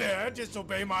 You dare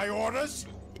disobey my orders?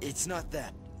 It's not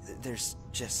that. There's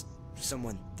just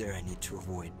someone there I need to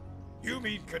avoid. You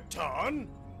mean Catan?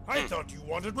 I thought you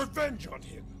wanted revenge on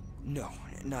him. No,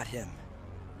 not him.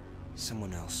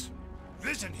 Someone else.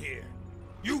 Listen here.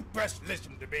 You best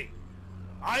listen to me.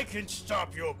 I can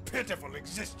stop your pitiful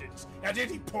existence at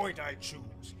any point I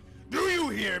choose. Do you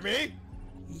hear me?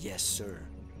 Yes, sir.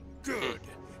 Good.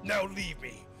 Now leave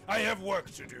me. I have work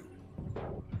to do.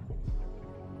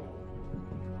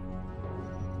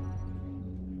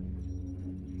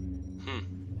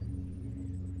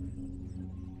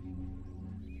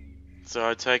 So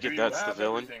I take it that's the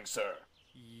villain? Everything, sir?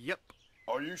 Yep.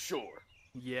 Are you sure?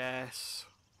 Yes.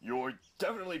 You're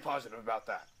definitely positive about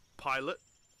that. Pilot,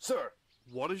 Sir,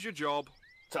 what is your job?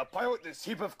 to pilot this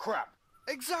heap of crap.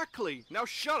 Exactly. Now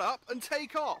shut up and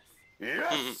take off.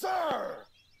 Yes, sir!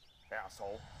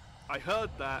 Asshole. I heard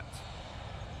that.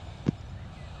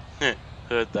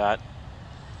 Heard that.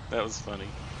 That was funny.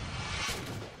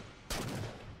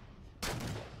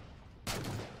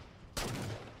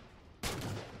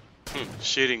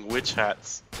 Shooting witch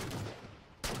hats.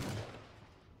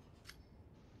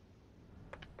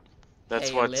 That's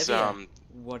Hey, what's Olivia,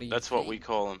 what do you that's what we think?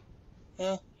 call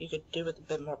them. You could do with a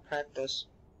bit more practice.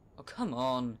 Oh, come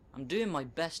on. I'm doing my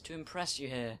best to impress you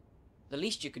here. The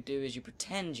least you could do is you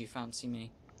pretend you fancy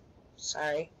me.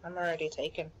 Sorry, I'm already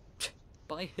taken.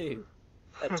 By who?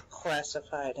 That's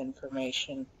classified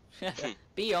information.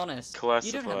 Be honest. You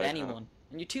Classified, don't have huh? anyone,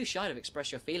 and you're too shy to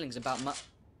express your feelings about my...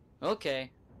 Okay.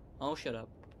 I'll shut up.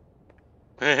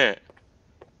 Hey,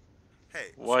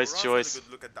 Wise so Ralph choice, had a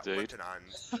good look at that dude. weapon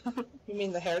and, You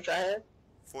mean the hairdryer?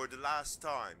 for the last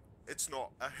time, it's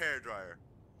not a hairdryer.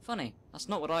 Funny, that's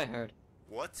not what I heard.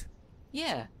 What?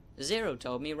 Yeah, Zero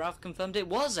told me Ralph confirmed it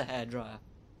was a hairdryer.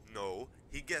 No,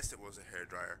 he guessed it was a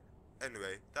hairdryer.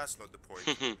 Anyway, that's not the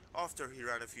point. After he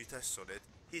ran a few tests on it,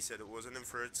 he said it was an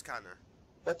infrared scanner.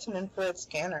 What's an infrared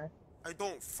scanner? I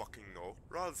don't fucking know.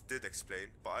 Ralph did explain,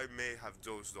 but I may have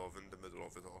dozed off in the middle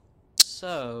of it all.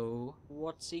 So,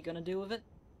 what's he gonna do with it?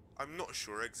 I'm not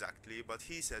sure exactly, but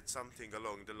he said something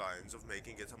along the lines of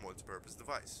making it a multi-purpose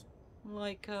device.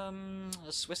 Like, a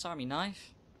Swiss Army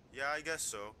knife? Yeah, I guess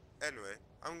so. Anyway,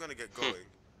 I'm gonna get going.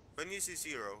 When you see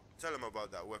Zero, tell him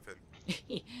about that weapon.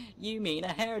 You mean a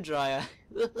hairdryer?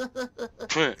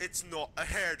 It's not a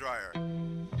hairdryer!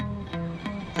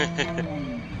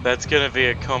 That's gonna be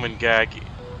a common gag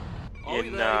Are we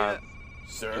in there yet?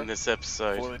 Sir, in this for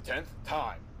episode. the 10th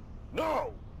time.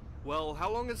 No! Well,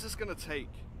 how long is this gonna take?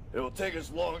 It'll take as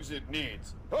long as it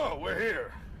needs. Oh, we're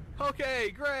here.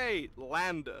 Okay, great.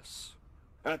 Land us.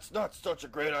 That's not such a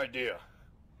great idea.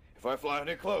 If I fly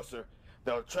any closer,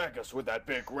 they'll track us with that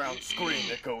big round screen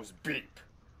that goes beep.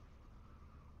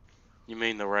 You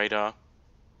mean the radar?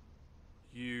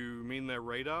 You mean their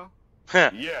radar?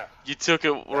 Yeah. You took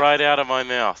it right out of my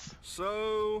mouth.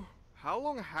 So, how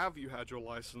long have you had your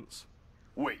license?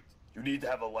 Wait, you need to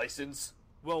have a license?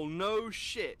 Well, no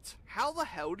shit. How the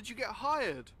hell did you get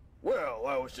hired? Well,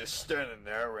 I was just standing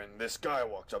there and this guy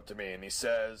walks up to me and he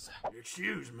says,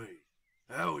 Excuse me,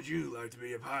 how would you like to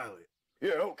be a pilot?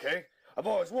 yeah, okay. I've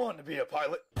always wanted to be a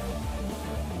pilot.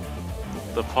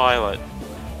 The pilot.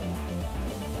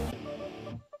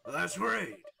 That's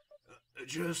great.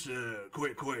 Just a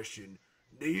quick question.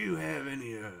 Do you have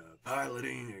any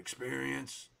piloting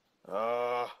experience?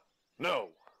 No.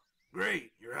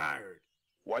 Great, you're hired.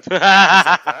 What? Is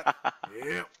that?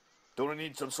 Yep. Don't I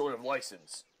need some sort of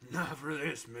license? Not for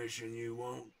this mission, you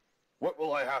won't. What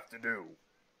will I have to do?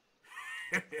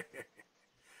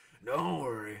 Don't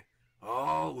worry.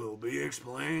 All will be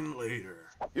explained later.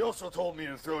 He also told me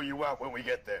to throw you out when we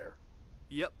get there.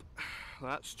 Yep,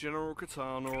 that's General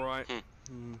Catan, alright.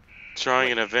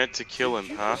 Trying an event to kill him,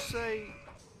 Did you huh? just say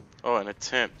Oh, an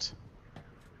attempt.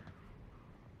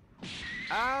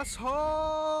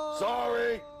 asshole?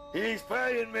 Sorry, he's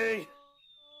paying me.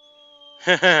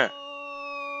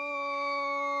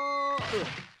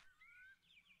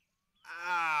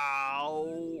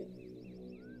 Ow.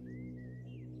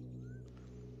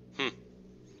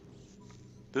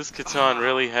 This Catan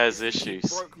really has issues.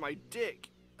 Broke my dick.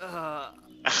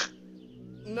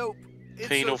 Nope. It's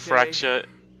Penal okay. fracture.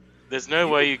 There's no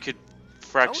way you could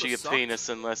fracture would've your sucked. penis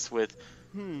unless with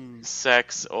Hmm.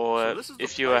 sex or So this is the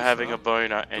if you were place, having huh? a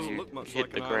boner and Doesn't you look much hit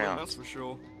like the an island, ground. that's for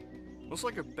sure. Looks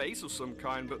like a base of some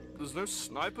kind, but there's no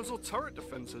snipers or turret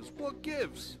defenses. What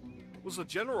gives? Was the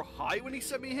general high when he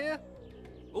sent me here?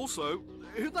 Also,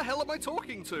 who the hell am I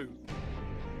talking to?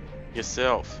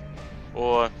 Yourself.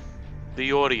 Or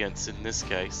the audience in this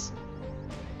case.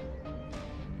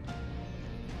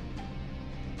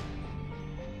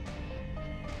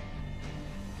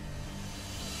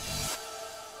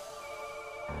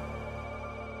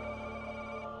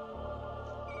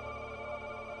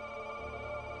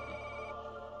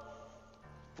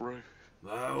 Bro.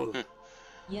 Viola,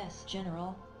 Yes,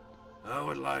 General. I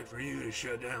would like for you to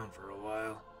shut down for a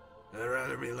while. I'd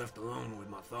rather be left alone with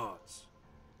my thoughts.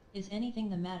 Is anything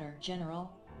the matter,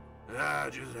 General? I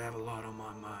just have a lot on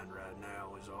my mind right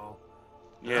now is all.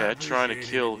 Yeah, I'd trying to appreciate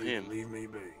it kill if you him. could Leave me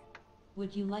be.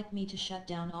 Would you like me to shut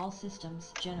down all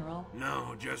systems, General?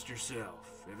 No, just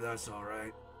yourself, if that's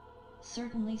alright.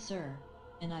 Certainly, sir.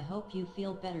 And I hope you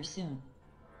feel better soon.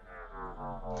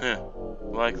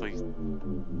 Likely.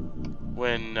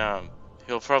 When,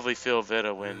 he'll probably feel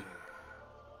better when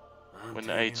I'm When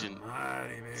taking a Agent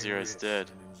mighty big Zero's risk dead.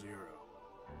 sending Zero.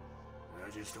 I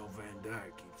just hope Van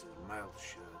Dyke keeps his mouth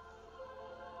shut.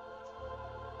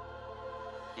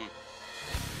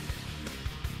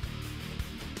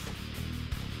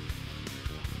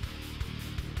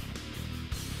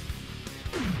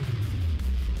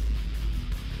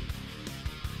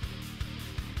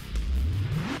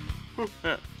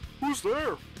 Who's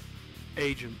there?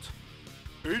 Agent.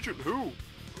 Agent who?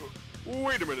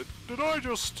 Wait a minute, did I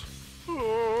just...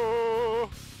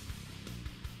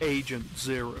 Agent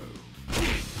Zero.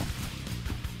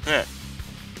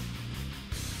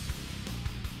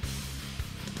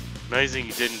 Amazing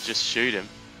you didn't just shoot him.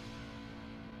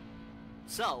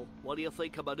 So, what do you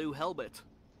think of my new helmet?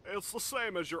 It's the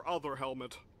same as your other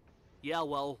helmet. Yeah,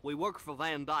 well, we work for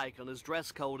Van Dyke and his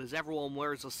dress code is everyone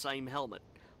wears the same helmet.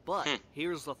 But,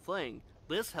 here's the thing.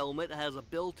 This helmet has a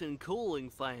built-in cooling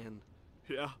fan.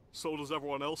 Yeah, so does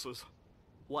everyone else's.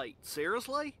 Wait,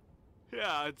 seriously?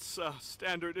 Yeah, it's a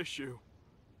standard issue.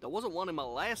 There wasn't one in my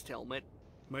last helmet.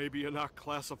 Maybe you're not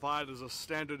classified as a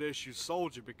standard issue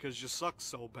soldier because you suck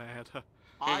so bad.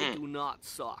 I do not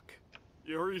suck.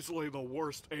 You're easily the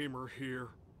worst aimer here.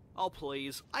 Oh,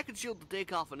 please. I can shoot the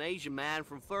dick off an Asian man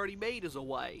from 30 meters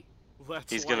away. That's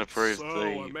He's gonna like prove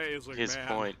so amazing, his man.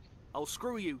 point. Oh,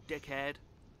 screw you, dickhead.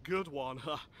 Good one,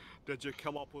 huh? Did you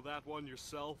come up with that one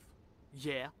yourself?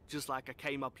 Yeah, just like I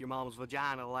came up your mom's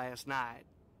vagina last night.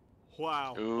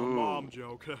 Wow, a Ooh. mom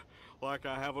joke. Like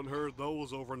I haven't heard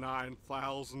those over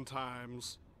 9,000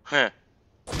 times.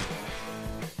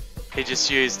 He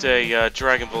just used a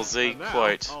Dragon Ball Z And now,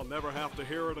 quote. I'll never have to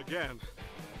hear it again.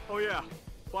 Oh yeah,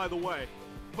 by the way,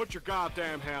 put your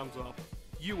goddamn hands up.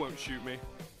 You won't shoot me.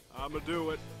 I'ma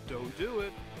do it. Don't do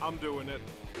it. I'm doing it.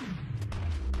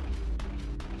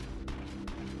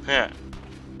 Yeah.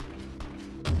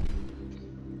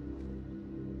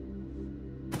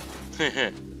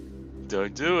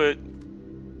 Don't do it.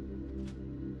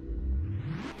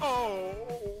 Oh,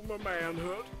 my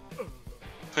manhood.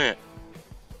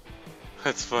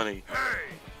 That's funny.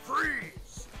 Hey,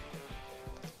 freeze!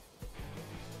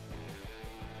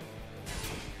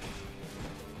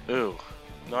 Ooh,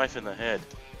 knife in the head.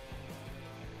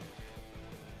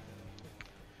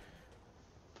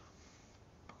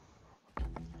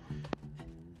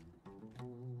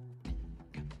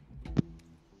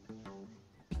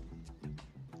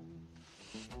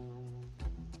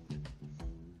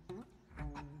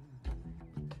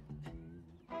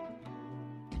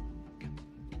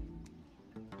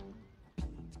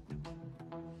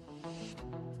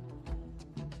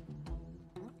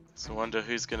 So I wonder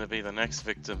who's going to be the next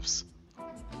victims.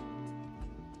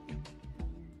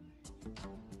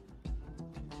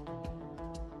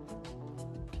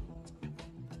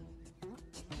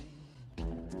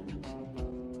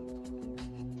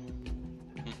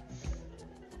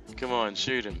 Come on,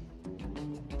 shoot him.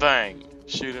 Bang!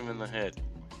 Shoot him in the head.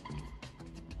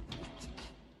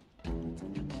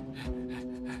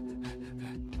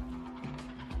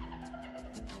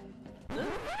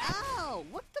 Ow!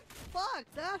 What the fuck?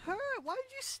 That hurt! Why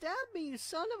did you stab me, you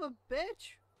son of a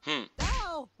bitch?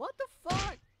 Ow! What the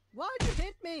fuck? Why'd you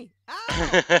hit me?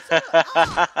 Ow!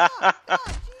 God,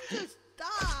 Jesus!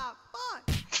 Stop! Fuck!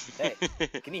 Hey,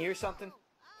 can you hear something?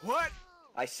 What?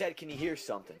 I said, can you hear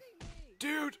something?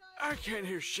 Dude, I can't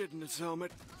hear shit in this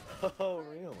helmet. Oh,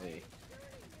 really?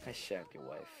 I shagged your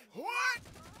wife. What?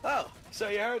 Oh, so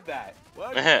you heard that.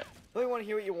 What? Really want to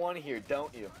hear what you want to hear,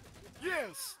 don't you?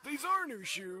 Yes, these are new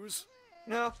shoes.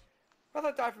 No, I'd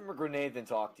rather die from a grenade than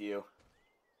talk to you.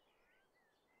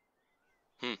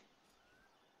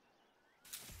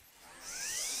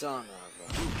 Son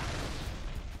of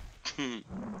a...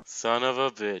 Son of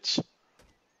a bitch.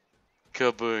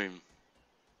 Kaboom.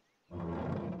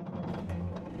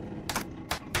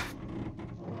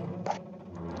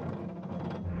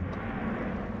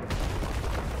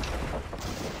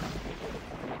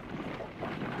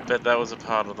 Bet that was a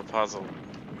part of the puzzle.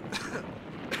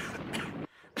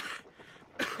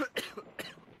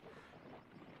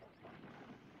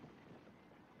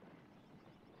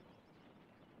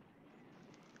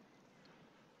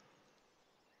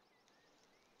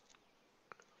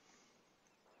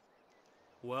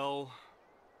 Well,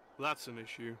 that's an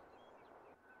issue.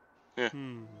 Yeah.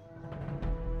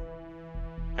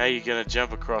 How you gonna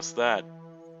jump across that?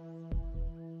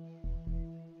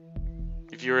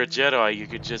 If you're a Jedi, you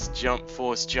could just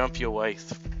force jump your way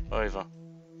over.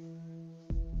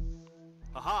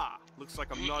 Aha! Looks like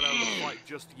I'm not out of the fight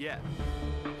just yet.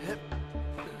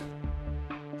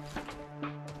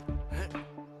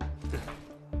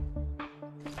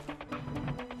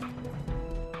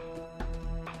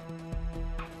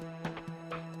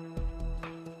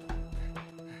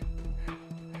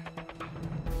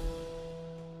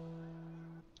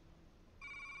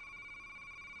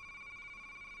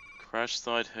 Crash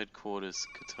site headquarters,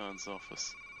 Katan's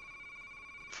office.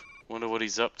 Wonder what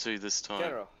he's up to this time.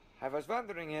 General, I was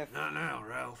wondering if... Not now,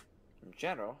 Ralph.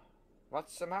 General,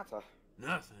 what's the matter?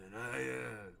 Nothing.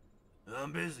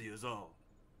 I'm busy is all.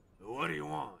 What do you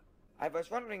want? I was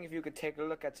wondering if you could take a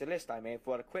look at the list I made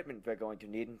for equipment we're going to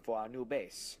need for our new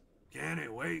base. Can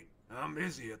it wait? I'm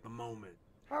busy at the moment.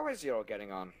 How is Zero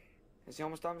getting on? Is he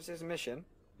almost done with his mission?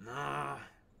 Nah,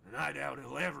 and I doubt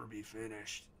it'll ever be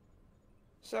finished.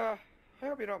 Sir, I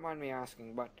hope you don't mind me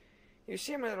asking, but you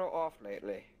seem a little off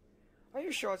lately. Are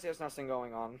you sure there's nothing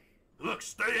going on? Look,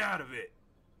 stay out of it!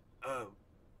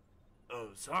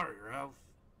 Sorry, Ralph.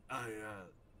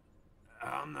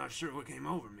 I'm not sure what came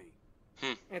over me.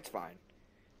 It's fine.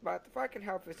 But if I can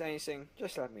help with anything,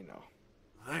 just let me know.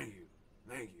 Thank you.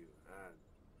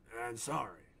 I'm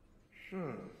sorry.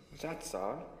 That's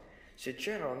all. The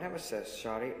General never says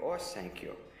sorry or thank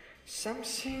you.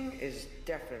 Something is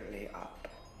definitely up.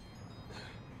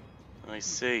 I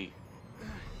see.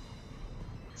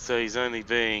 So he's only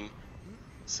being...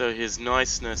 So his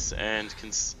niceness and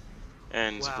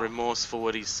Wow. remorse for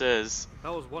what he says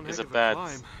That was one is heck a of bad a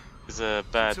climb.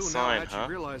 sign, Until now, I actually huh?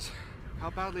 realize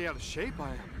how badly out of shape I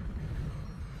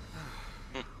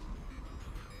am.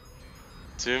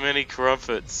 Too many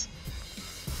crumpets.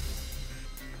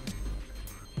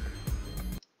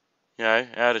 Yeah,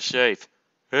 out of shape.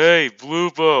 Hey,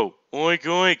 Bluebo! Oink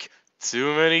oink!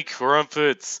 Too many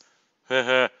crumpets!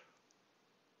 Haha.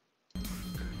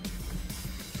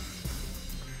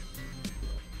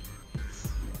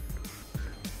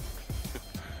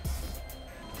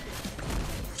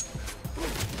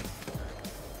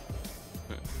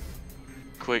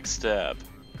 Quick stab.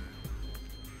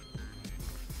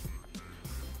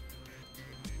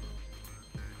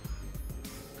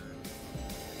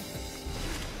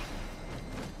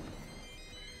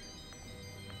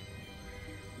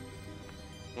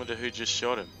 Wonder who just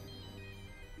shot him.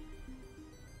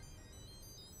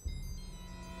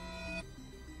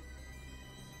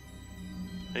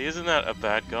 Hey, isn't that a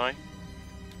bad guy?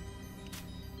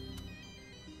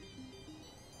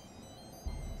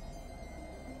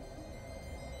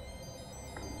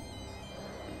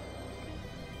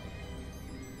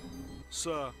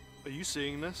 Sir, are you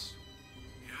seeing this?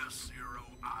 Yes, Zero,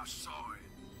 I saw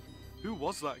it. Who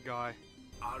was that guy?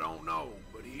 I don't know,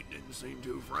 but he didn't seem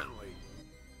too friendly.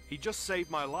 He just saved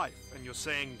my life, and you're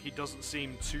saying he doesn't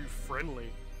seem too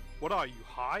friendly. What are you,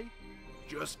 high?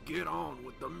 Just get on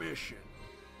with the mission.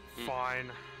 Fine.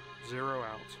 Zero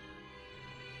out.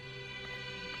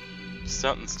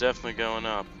 Something's definitely going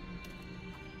up.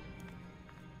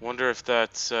 Wonder if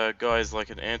that guy's like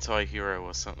an anti-hero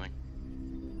or something.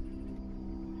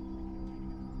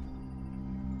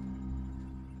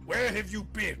 Where have you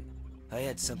been? I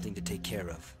had something to take care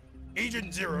of.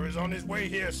 Agent Zero is on his way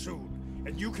here soon,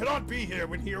 and you cannot be here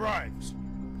when he arrives.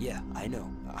 Yeah, I know.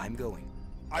 I'm going.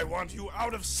 I want you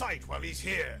out of sight while he's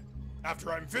here.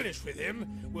 After I'm finished with him,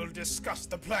 we'll discuss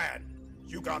the plan.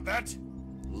 You got that?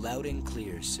 Loud and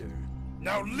clear, sir.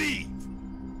 Now leave!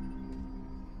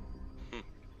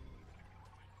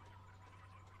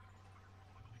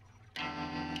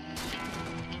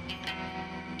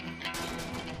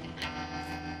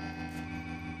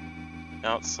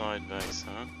 Outside base,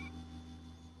 huh?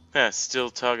 Yeah, still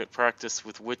target practice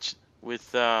with witches'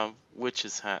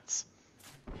 hats.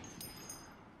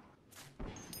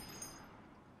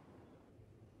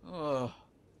 Oh,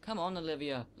 come on,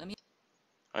 Olivia. Let me.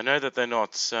 I know that they're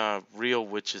not real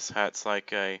witches' hats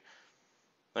like a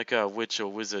witch or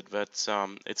wizard, but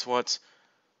it's what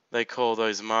they call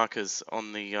those markers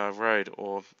on the road,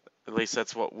 or at least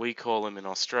that's what we call them in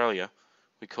Australia.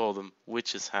 We call them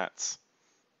witches' hats.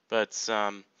 But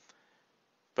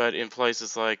in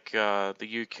places like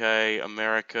the UK,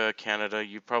 America, Canada,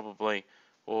 you probably,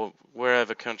 or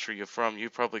wherever country you're from, you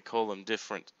probably call them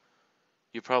different.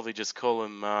 You probably just call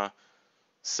them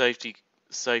safety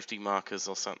markers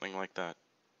or something like that.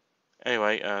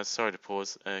 Anyway, sorry to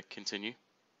pause. Continue.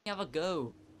 Have a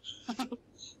go.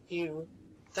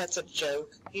 That's a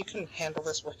joke. You can handle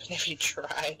this weapon if you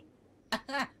tried.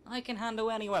 I can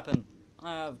handle any weapon.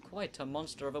 I have quite a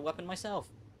monster of a weapon myself.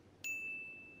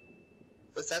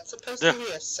 Was that supposed to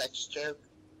be a sex joke?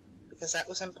 Because that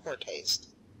was in poor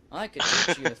taste. I could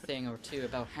teach you a thing or two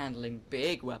about handling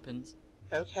big weapons.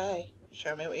 Okay,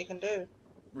 show me what you can do.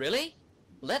 Really?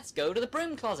 Let's go to the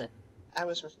broom closet. I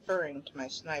was referring to my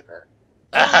sniper.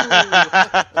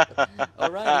 Alrighty,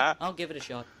 I'll give it a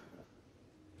shot.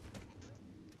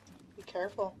 Be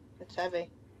careful, it's heavy.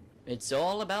 It's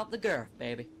all about the girth,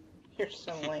 baby. You're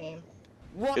so lame.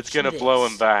 It's gonna blow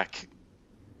him back.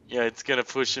 Yeah, it's gonna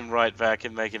push him right back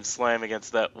and make him slam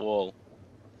against that wall.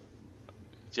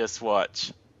 Just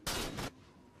watch.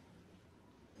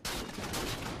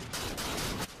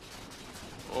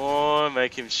 Or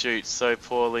make him shoot so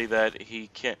poorly that he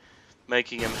can't,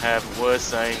 making him have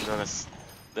worse aim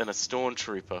than a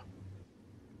stormtrooper.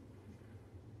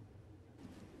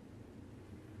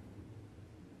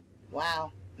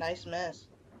 Wow, nice miss.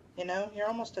 You know, you're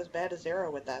almost as bad as Zero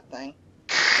with that thing.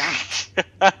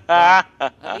 Well,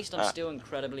 at least I'm still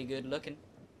incredibly good looking.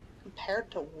 Compared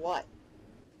to what?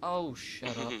 Oh,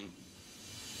 shut up.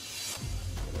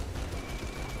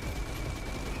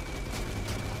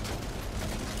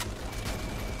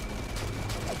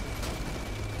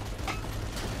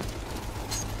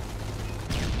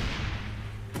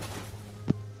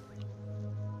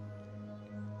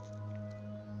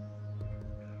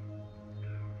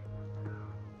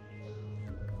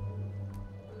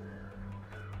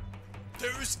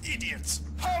 Those idiots!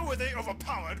 How were they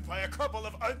overpowered by a couple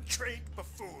of untrained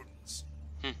buffoons?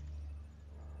 Where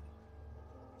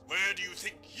do you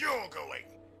think you're going?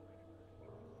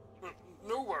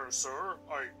 Nowhere, sir.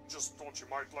 I just thought you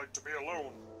might like to be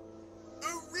alone.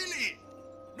 Oh, really?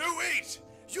 No, wait!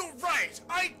 You're right!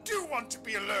 I do want to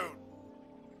be alone!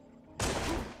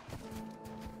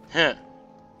 Huh.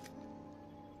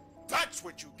 That's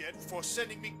what you get for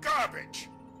sending me garbage!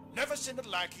 Never send a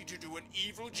lackey to do an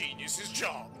evil genius's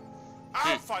job.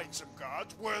 I'll find some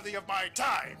guards worthy of my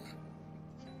time.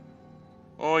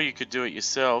 Or you could do it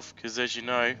yourself, because as you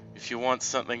know, if you want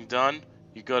something done,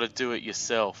 you gotta do it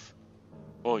yourself.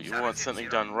 Or you want something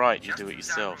done right, you do it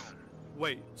yourself.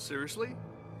 Wait, seriously?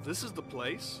 This is the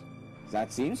place?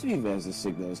 That seems to be where the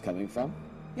signal is coming from.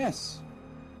 Yes.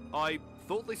 I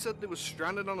thought they said they were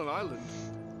stranded on an island.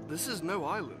 This is no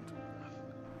island.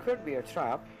 Could be a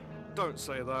trap. Don't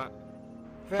say that.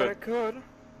 Very good.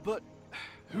 But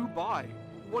who by?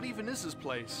 What even is this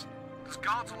place? There's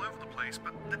guards all over the place,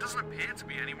 but there doesn't appear to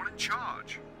be anyone in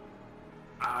charge.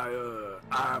 I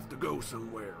have to go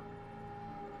somewhere.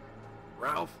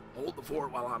 Ralph, hold the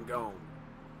fort while I'm gone.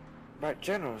 But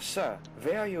General, sir,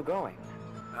 where are you going?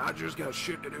 I just got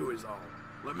shit to do is all.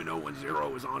 Let me know when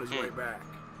Zero is on his way back.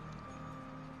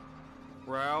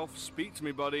 Ralph, speak to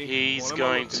me, buddy. He's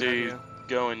going to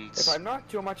go and... If I'm not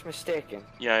too much mistaken,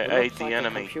 yeah, it aid looks the like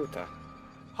enemy. A computer.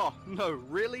 Oh, no,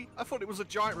 really? I thought it was a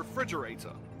giant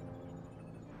refrigerator.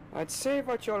 I'd say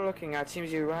what you're looking at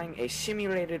seems you're running a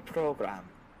simulated program.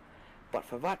 But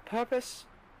for what purpose?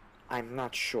 I'm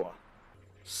not sure.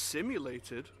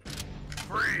 Simulated?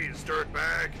 Freeze,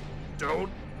 dirtbag!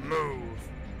 Don't move.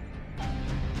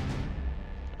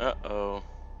 Uh-oh.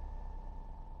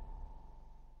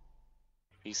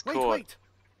 He's Wait, caught. wait!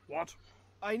 What?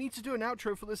 I need to do an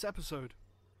outro for this episode.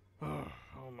 Oh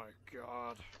my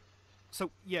god. So,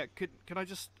 yeah, could I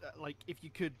just, like, if you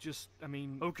could just, I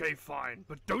mean... Okay, fine,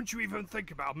 but don't you even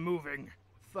think about moving.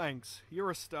 Thanks,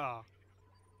 you're a star.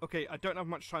 Okay, I don't have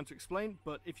much time to explain,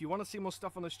 but if you want to see more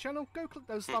stuff on this channel, go click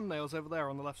those thumbnails over there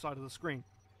on the left side of the screen.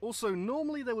 Also,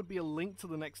 normally there would be a link to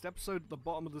the next episode at the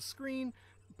bottom of the screen,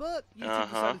 but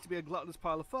YouTube decided to be a gluttonous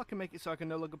pile of fuck and make it so I can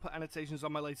no longer put annotations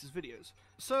on my latest videos.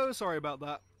 So, sorry about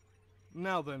that.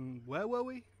 Now then, where were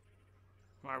we?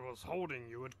 I was holding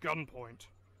you at gunpoint.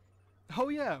 Oh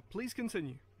yeah, please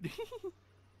continue.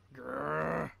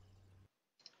 Grrr.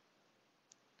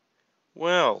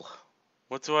 Well,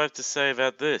 what do I have to say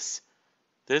about this?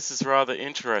 This is rather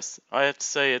interesting. I have to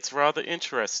say it's rather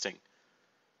interesting.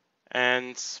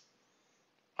 And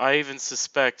I even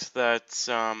suspect that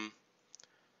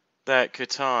that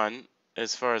Catan,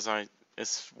 as far as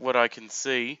what I can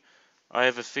see, I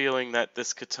have a feeling that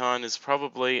this Catan is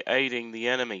probably aiding the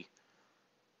enemy.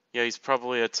 Yeah, he's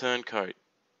probably a turncoat.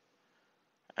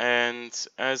 And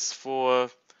as for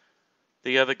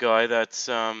the other guy that's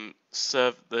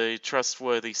the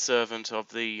trustworthy servant of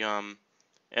the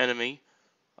enemy,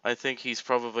 I think he's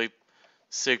probably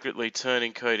secretly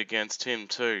turning coat against him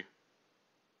too.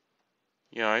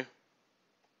 You know,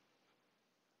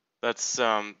 that's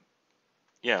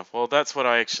yeah, well, that's what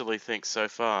I actually think so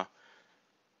far.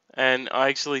 And I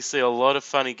actually see a lot of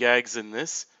funny gags in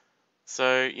this,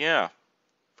 so yeah,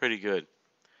 pretty good.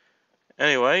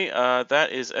 Anyway,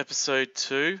 that is episode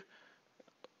 2.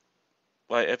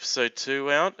 Episode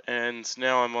 2 out, and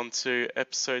now I'm on to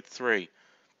episode 3.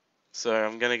 So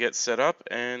I'm going to get set up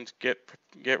and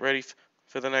get ready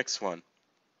for the next one.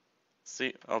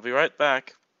 See, I'll be right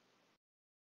back.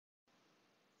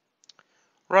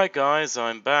 Right guys,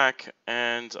 I'm back,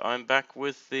 and I'm back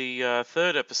with the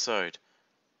third episode.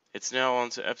 It's now on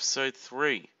to episode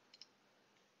 3.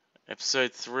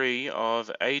 Episode 3 of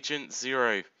Agent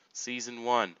Zero, Season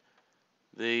 1.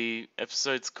 The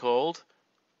episode's called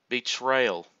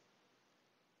Betrayal.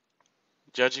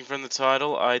 Judging from the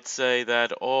title, I'd say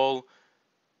that all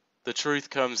the truth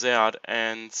comes out,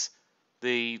 and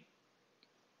Catan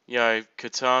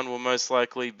will most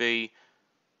likely be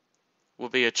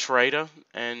a traitor,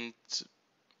 and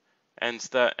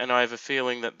I have a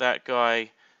feeling that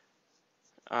guy,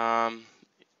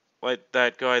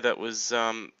 that guy that was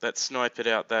that sniped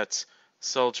out that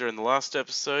soldier in the last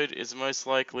episode, is most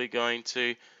likely going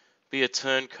to be a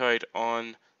turncoat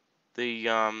on the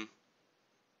on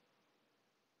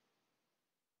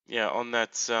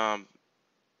that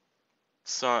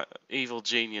evil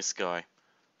genius guy.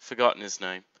 Forgotten his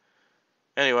name.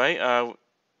 Anyway,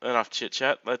 enough chit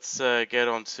chat. Let's get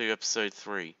on to episode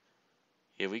 3.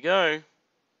 Here we go.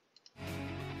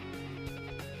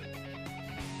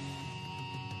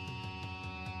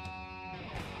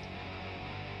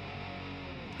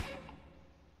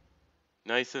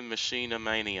 Nathan Machina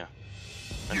Mania.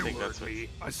 I You think heard that's what. me.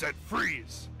 I said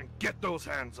freeze and get those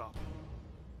hands up.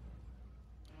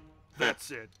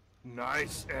 That's it.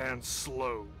 Nice and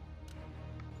slow.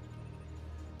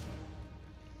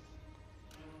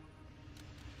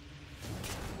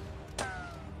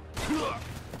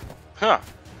 Huh.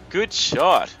 Good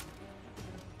shot.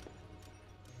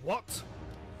 What?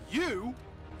 You?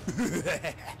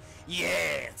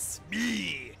 Yes,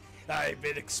 me. I've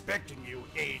been expecting you,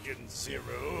 Agent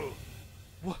Zero.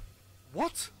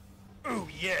 What? Oh,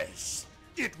 yes.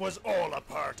 It was all a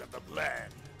part of the plan.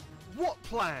 What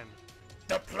plan?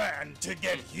 The plan to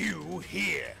get you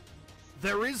here.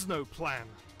 There is no plan.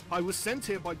 I was sent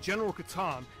here by General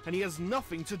Catan, and he has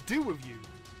nothing to do with you.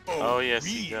 Oh, yes,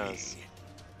 really? he does.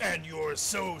 And you're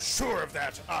so sure of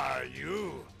that, are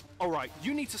you? Alright,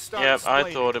 you need to start Yep, explaining.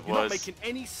 I thought it You're not was. making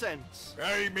any sense.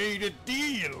 I made a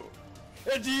deal.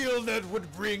 A deal that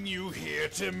would bring you here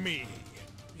to me.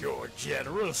 Your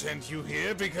general sent you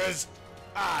here because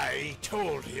I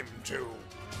told him to.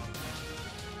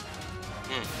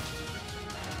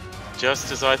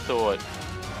 Just as I thought.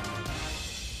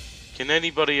 Can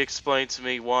anybody explain to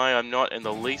me why I'm not in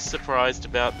the least surprised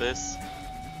about this?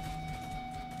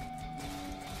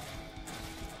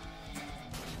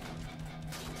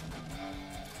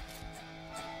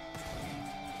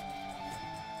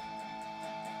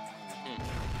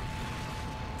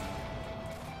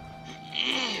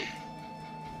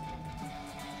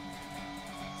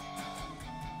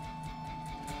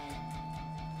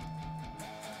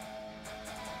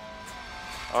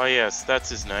 Oh yes, that's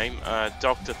his name,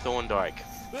 Dr. Thorndyke.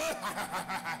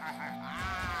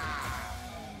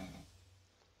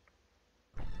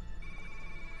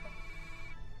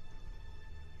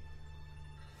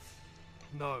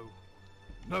 No.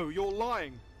 No, you're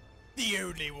lying. The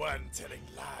only one telling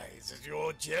lies is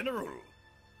your general.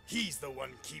 He's the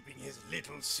one keeping his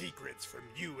little secrets from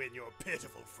you and your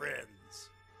pitiful friends.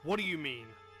 What do you mean?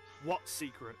 What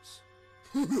secrets?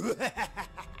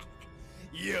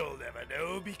 You'll never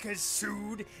know because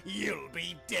soon you'll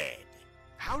be dead.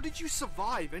 How did you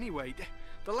survive anyway?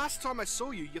 The last time I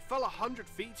saw you, you fell 100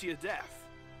 feet to your death.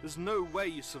 There's no way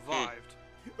you survived.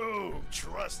 Oh,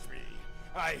 trust me.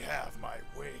 I have my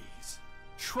ways.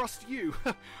 Trust you?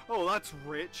 Oh, that's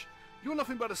rich. You're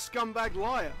nothing but a scumbag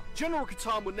liar. General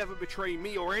Catan would never betray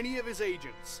me or any of his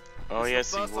agents. Oh, yes, he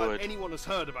It's the first would. time anyone has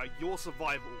heard about your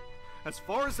survival. As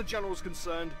far as the General's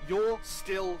concerned, you're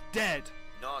still dead.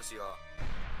 No, Zero.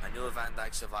 I knew of Van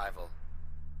Dyke's survival,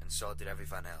 and so did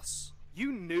everyone else.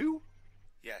 You knew?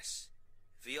 Yes,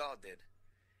 we all did.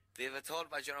 We were told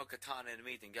by General Catan in a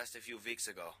meeting just a few weeks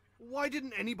ago. Why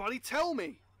didn't anybody tell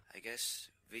me? I guess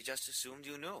we just assumed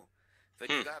you knew. When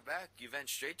you got back, you went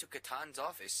straight to Catan's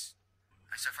office.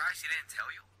 I'm surprised he didn't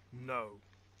tell you. No.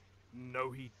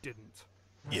 No, he didn't.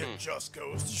 It just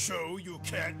goes to show you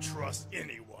can't trust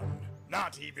anyone.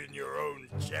 Not even your own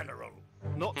general.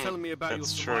 Not telling me about your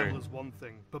That's survival true. is one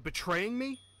thing, but betraying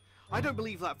me? I don't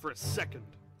believe that for a second.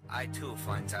 I too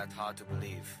find that hard to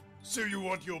believe. So you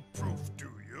want your proof, do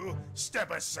you?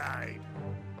 Step aside.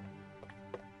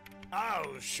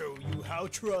 I'll show you how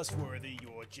trustworthy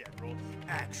your general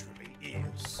actually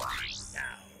is.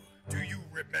 Now, do you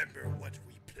remember what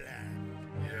we planned?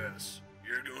 Yes,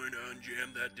 you're going to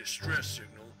unjam that distress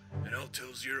signal, and I'll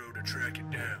tell Zero to track it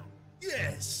down.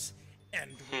 Yes,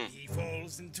 and when he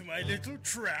falls into my little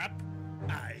trap,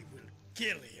 I will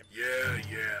kill him.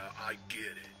 Yeah, I get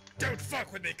it. Don't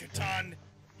fuck with me, Catan.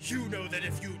 You know that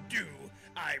if you do,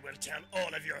 I will tell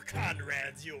all of your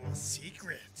comrades your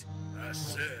secret. I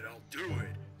said I'll do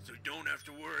it, so you don't have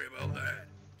to worry about that.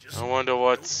 Just I wonder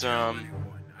what's don't tell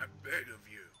anyone, I beg of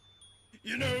you.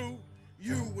 You know,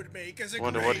 you would make as a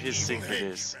wonder great what his evil secret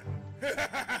is.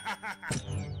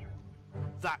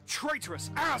 That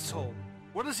traitorous asshole!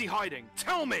 What is he hiding?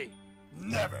 Tell me!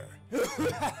 Never. I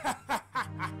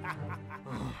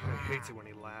hate it when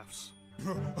he laughs.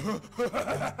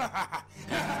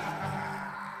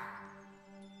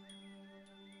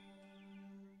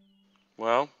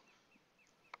 Well,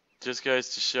 just goes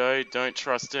to show, don't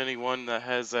trust anyone that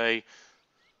has a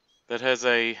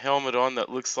helmet on that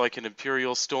looks like an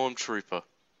Imperial Stormtrooper.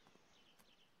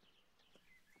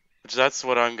 Which that's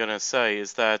what I'm gonna say,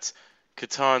 is that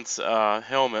Catan's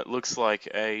helmet looks like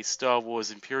a Star Wars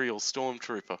Imperial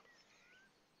Stormtrooper.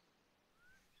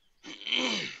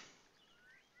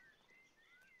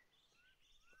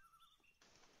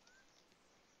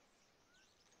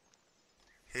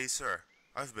 Hey sir,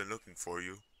 I've been looking for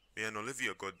you. Me and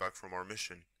Olivia got back from our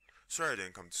mission. Sorry I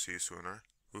didn't come to see you sooner.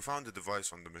 We found a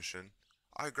device on the mission.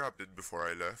 I grabbed it before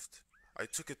I left. I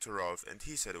took it to Ralph and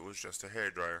he said it was just a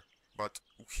hairdryer. But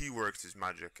he worked his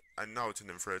magic, and now it's an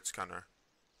infrared scanner.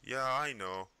 Yeah, I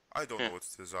know. I don't know what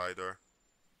it is either.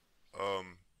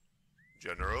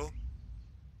 General?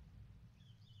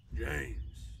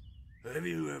 James, have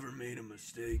you ever made a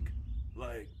mistake?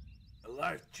 Like, a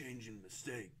life-changing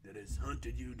mistake that has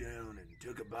hunted you down and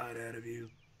took a bite out of you?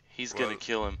 He's gonna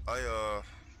kill him.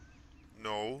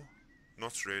 No.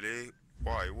 Not really.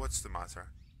 Why? What's the matter?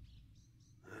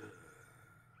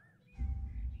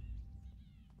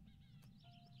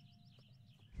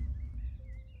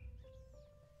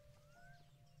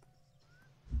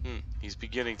 He's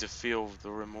beginning to feel the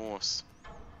remorse.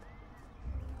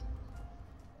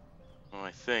 Oh, I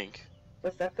think.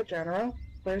 Was that the general?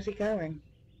 Where's he going?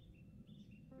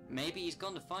 Maybe he's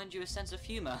gone to find you a sense of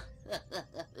humor.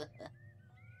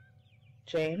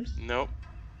 James? Nope.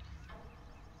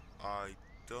 I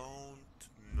don't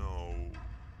know.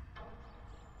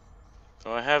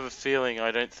 Oh, I have a feeling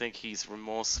I don't think he's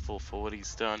remorseful for what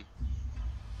he's done.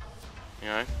 You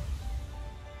know?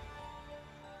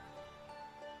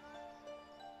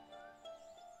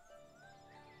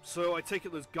 So I take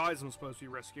it those guys I'm supposed to be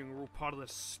rescuing were all part of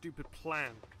this stupid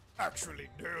plan. Actually,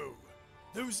 no.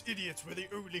 Those idiots were the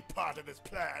only part of this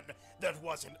plan that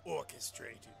wasn't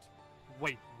orchestrated.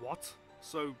 Wait, what?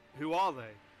 So, who are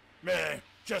they? Meh,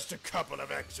 just a couple of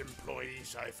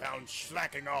ex-employees I found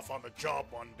slacking off on the job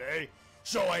one day,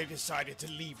 so I decided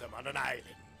to leave them on an island.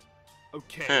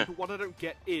 Okay, but what I don't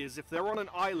get is, if they're on an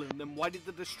island, then why did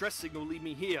the distress signal leave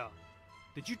me here?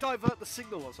 Did you divert the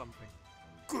signal or something?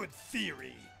 Good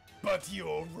theory, but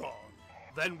you're wrong.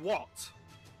 Then what?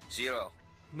 Zero.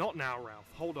 Not now, Ralph.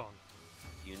 Hold on.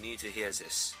 you need to hear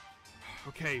this.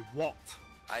 Okay, what?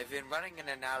 I've been running an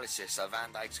analysis of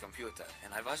Van Dyke's computer,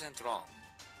 and I wasn't wrong.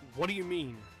 What do you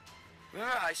mean?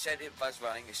 Remember I said it was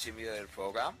running a simulated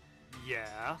program?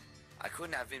 Yeah? I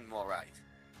couldn't have been more right.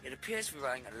 It appears to be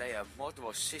running a layer of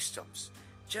multiple systems,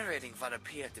 generating what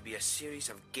appear to be a series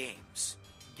of games.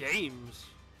 Games?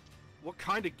 What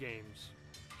kind of games?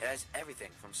 It has everything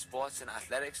from sports and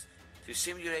athletics to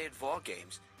simulated war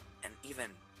games, and even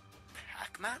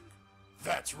Pac-Man?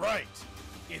 That's right.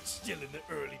 It's still in the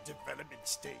early development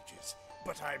stages,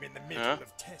 but I'm in the middle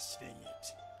of testing it.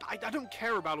 I don't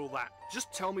care about all that.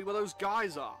 Just tell me where those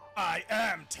guys are. I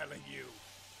am telling you.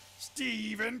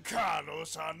 Steve and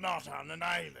Carlos are not on an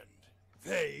island.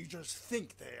 They just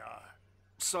think they are.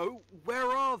 So, where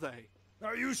are they?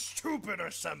 Are you stupid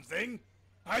or something?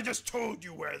 I just told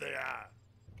you where they are.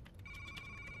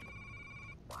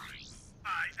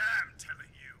 I am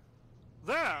telling you.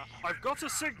 There! I've got a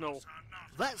signal.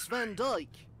 That's Van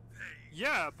Dyke.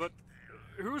 Yeah, but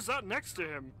who's that next to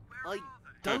him? I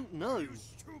don't know.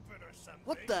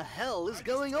 What the hell is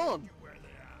going on?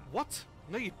 What?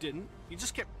 No, you didn't. You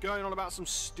just kept going on about some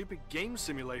stupid game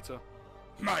simulator.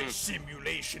 My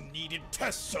simulation needed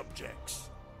test subjects.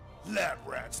 Lab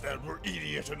rats that were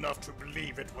idiot enough to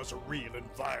believe it was a real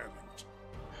environment.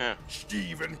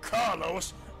 Steve and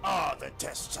Carlos are the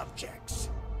test subjects.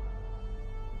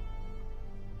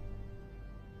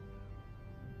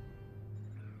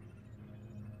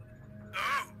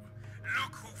 Oh,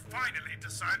 look who finally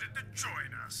decided to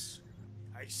join us.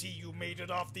 I see you made it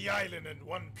off the island in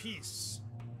one piece.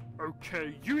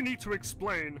 Okay, you need to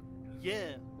explain.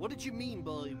 Yeah, what did you mean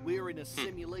by we're in a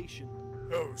simulation?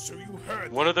 Oh, so you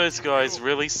heard One of those guys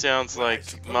really sounds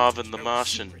like Marvin the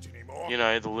Martian. You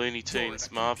know, the Looney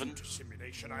Tunes Marvin.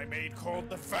 Simulation I made called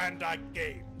the Van Dyke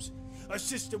Games, a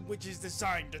system which is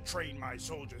designed to train my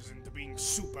soldiers into being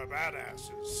super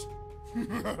badasses.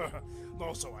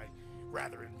 Also, I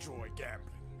rather enjoy gambling.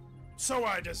 So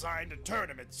I designed a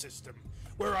tournament system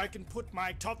where I can put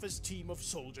my toughest team of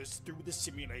soldiers through the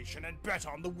simulation and bet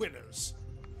on the winners.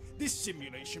 This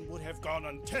simulation would have gone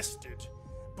untested,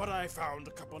 but I found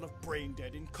a couple of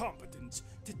brain-dead incompetents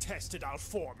to test it out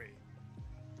for me.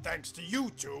 Thanks to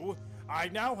you two, I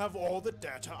now have all the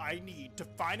data I need to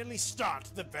finally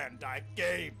start the Van Dyke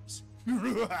Games.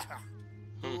 The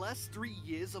last 3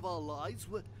 years of our lives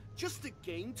were just a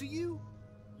game to you?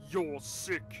 You're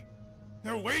sick.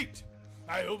 No, wait!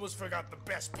 I almost forgot the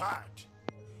best part.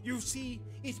 You see,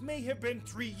 it may have been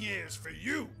 3 years for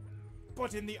you,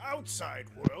 but in the outside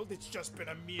world, it's just been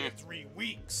a mere 3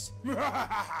 weeks.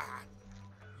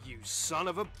 You son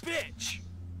of a bitch!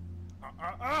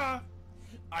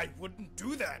 I wouldn't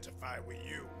do that if I were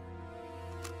you.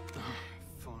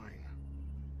 Fine.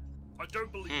 I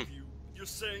don't believe you. You're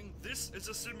saying this is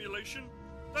a simulation?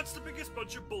 That's the biggest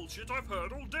bunch of bullshit I've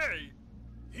heard all day.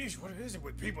 Here's what it is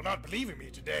with people not believing me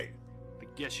today. I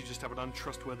guess you just have an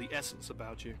untrustworthy essence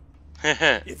about you.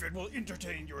 If it will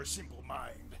entertain your simple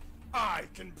mind, I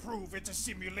can prove it's a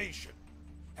simulation.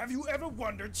 Have you ever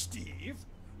wondered, Steve,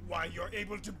 why you're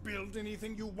able to build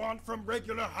anything you want from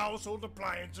regular household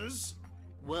appliances?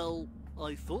 Well,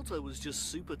 I thought I was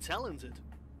just super talented.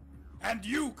 And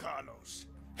you, Carlos,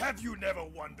 have you never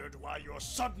wondered why you're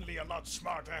suddenly a lot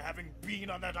smarter having been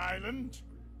on that island?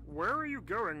 Where are you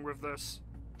going with this?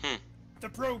 The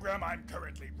program I'm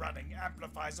currently running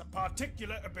amplifies a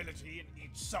particular ability in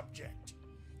each subject.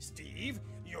 Steve,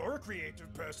 you're a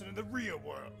creative person in the real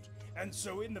world, and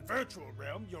so in the virtual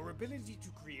realm, your ability to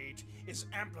create is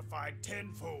amplified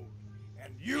tenfold.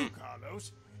 And you,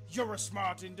 Carlos, you're a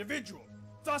smart individual,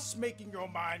 thus making your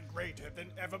mind greater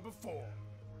than ever before.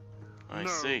 I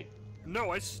see.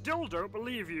 No, I still don't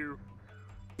believe you.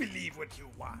 Believe what you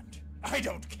want. I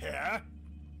don't care.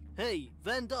 Hey,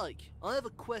 Van Dyke, I have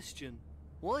a question.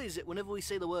 Why is it whenever we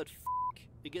say the word f***,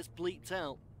 it gets bleeped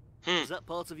out? Is that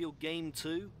part of your game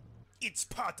too? It's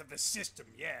part of the system,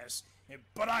 yes,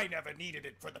 but I never needed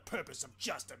it for the purpose of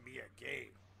just a mere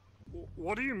game.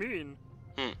 What do you mean?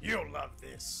 You'll love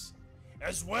this.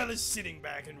 As well as sitting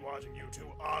back and watching you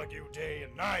two argue day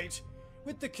and night,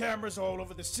 with the cameras all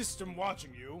over the system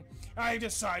watching you, I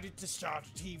decided to start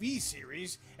a TV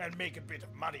series and make a bit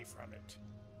of money from it.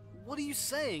 What are you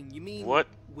saying? You mean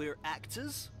we're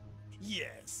actors?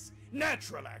 Yes,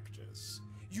 natural actors.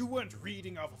 You weren't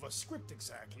reading off of a script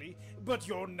exactly, but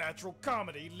your natural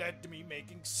comedy led to me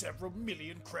making several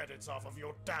million credits off of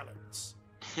your talents.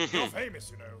 You're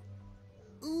famous, you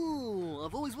know. Ooh,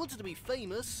 I've always wanted to be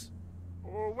famous.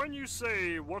 Or when you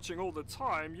say watching all the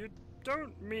time, you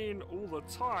don't mean all the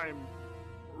time,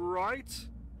 right?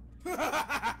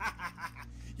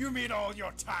 You mean all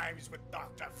your times with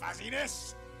Dr.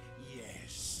 Fuzziness?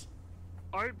 Yes.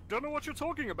 I don't know what you're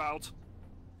talking about.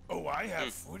 Oh, I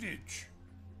have footage.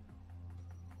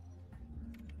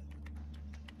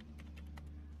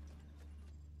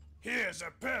 Here's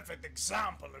a perfect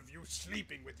example of you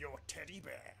sleeping with your teddy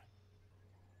bear.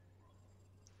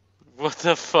 What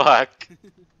the fuck?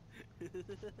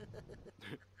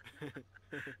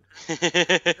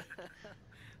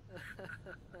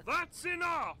 That's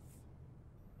enough!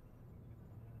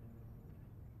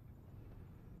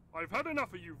 I've had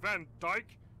enough of you, Van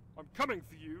Dyke. I'm coming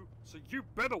for you, so you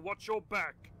better watch your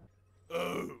back.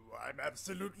 Oh, I'm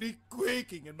absolutely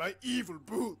quaking in my evil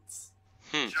boots.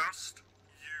 Just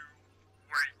you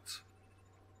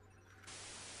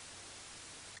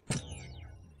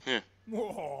wait.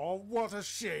 Oh, what a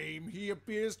shame. He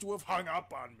appears to have hung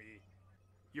up on me.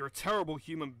 You're a terrible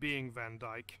human being, Van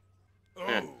Dyke.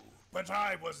 Oh, but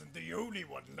I wasn't the only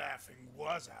one laughing,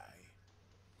 was I?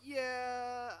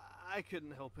 Yeah, I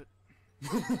couldn't help it.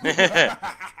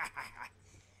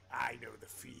 I know the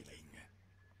feeling.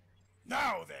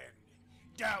 Now then,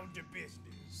 down to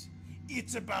business.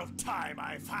 It's about time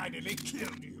I finally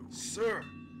killed you. Sir!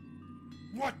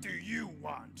 What do you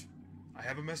want? I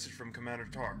have a message from Commander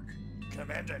Tark.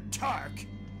 Commander Tark?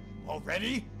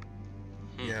 Already?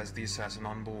 He has the assassin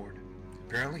on board.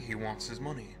 Apparently he wants his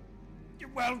money.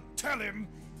 Well, tell him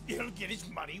he'll get his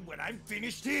money when I'm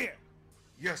finished here.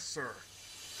 Yes, sir.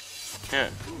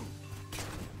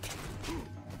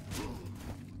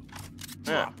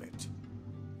 Drop it.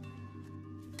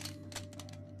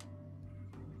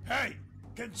 Hey,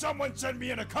 can someone send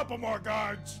me in a couple more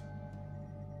guards?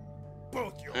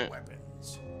 Both your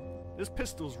weapons. This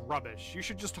pistol's rubbish. You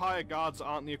should just hire guards that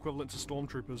aren't the equivalent to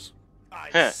stormtroopers.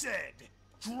 I said,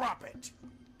 drop it.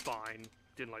 Fine.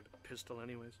 Didn't like the pistol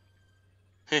anyways.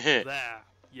 There.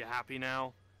 You happy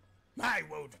now? I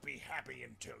won't be happy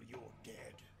until you're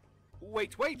dead.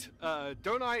 Wait.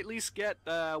 Don't I at least get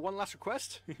one last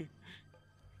request?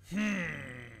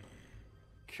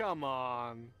 Come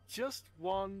on. Just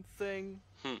one thing.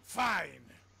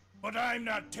 Fine. But I'm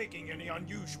not taking any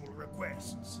unusual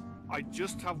requests. I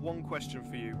just have one question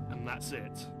for you, and that's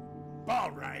it.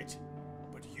 All right.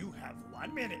 But you have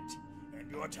 1 minute,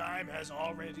 and your time has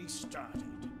already started.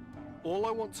 All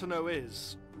I want to know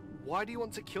is, why do you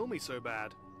want to kill me so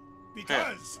bad?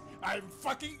 Because I'm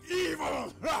fucking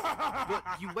evil! But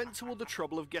you went to all the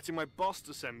trouble of getting my boss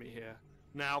to send me here.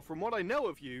 Now, from what I know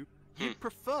of you, you'd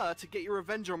prefer to get your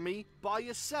revenge on me by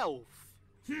yourself.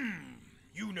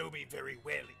 You know me very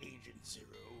well, Agent Zero.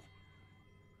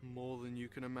 More than you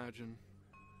can imagine.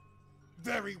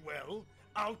 Very well,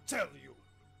 I'll tell you.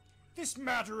 This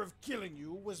matter of killing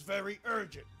you was very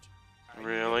urgent. I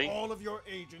Really? needed all of your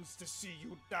agents to see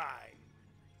you die.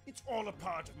 It's all a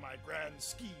part of my grand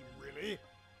scheme, really.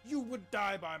 You would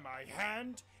die by my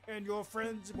hand, and your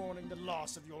friends mourning the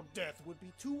loss of your death would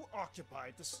be too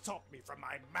occupied to stop me from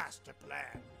my master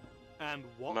plan. And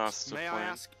what, Master may I plan.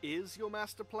 ask, is your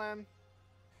master plan?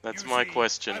 That's You my see,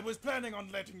 question. I was planning on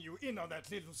letting you in on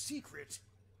that little secret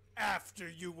after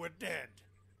you were dead.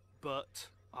 But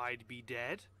I'd be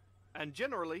dead, and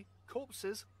generally,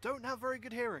 corpses don't have very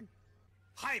good hearing.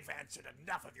 I've answered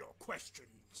enough of your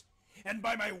questions, and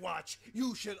by my watch,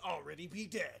 you should already be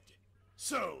dead.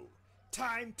 So,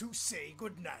 time to say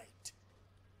goodnight.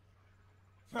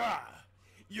 Ah,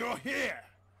 you're here.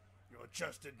 You're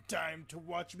just in time to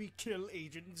watch me kill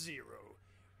Agent Zero.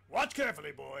 Watch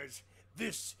carefully, boys.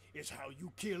 This is how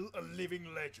you kill a living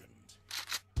legend.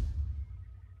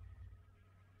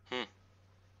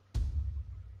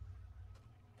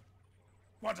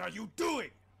 What are you doing?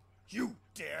 You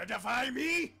dare defy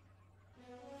me?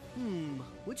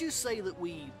 Would you say that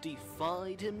we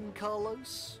defied him,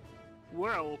 Carlos?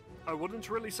 Well, I wouldn't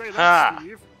really say that, Ha!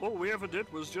 Steve. All we ever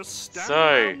did was just stand So,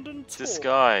 around and talk.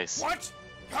 disguise. What?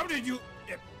 How did you...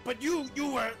 but you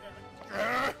were...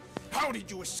 how did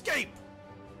you escape?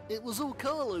 It was all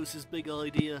Carlos's big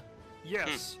idea.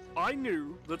 Yes, I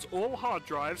knew that all hard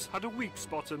drives had a weak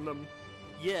spot in them.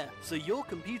 Yeah, so your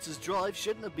computer's drive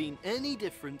shouldn't have been any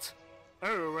different.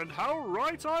 Oh, and how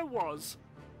right I was!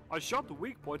 I shot the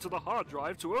weak point of the hard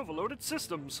drive to overload its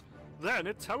systems. Then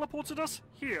it teleported us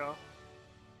here.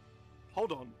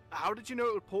 Hold on, how did you know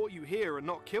it would port you here and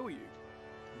not kill you?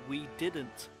 We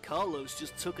didn't. Carlos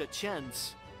just took a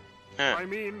chance. I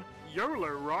mean, YOLO,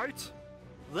 right?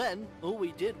 Then, all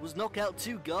we did was knock out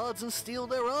 2 guards and steal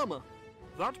their armor.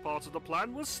 That part of the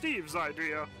plan was Steve's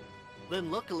idea.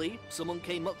 Then luckily, someone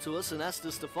came up to us and asked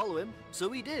us to follow him, so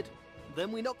we did.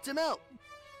 Then we knocked him out.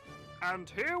 And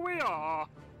here we are.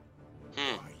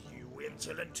 Why, you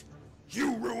insolent!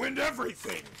 You ruined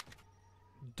everything!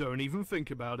 Don't even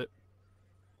think about it.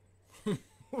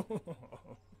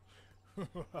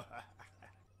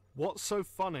 What's so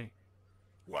funny?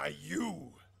 Why,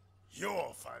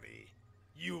 you're funny.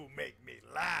 You make me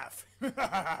laugh.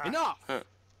 Enough!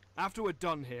 After we're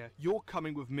done here, you're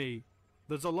coming with me.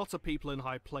 There's a lot of people in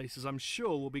high places I'm sure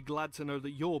will be glad to know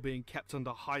that you're being kept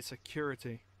under high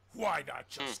security. Why not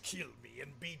just kill me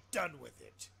and be done with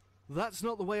it? That's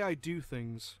not the way I do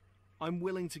things. I'm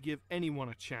willing to give anyone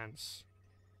a chance.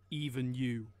 Even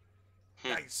you.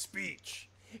 Nice speech.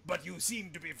 But you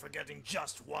seem to be forgetting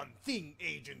just one thing,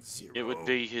 Agent Zero. It would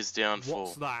be his downfall.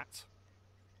 What's that?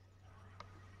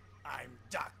 I'm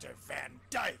Dr. Van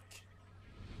Dyke.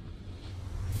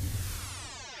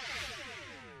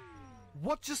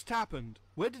 What just happened?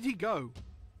 Where did he go?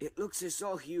 It looks as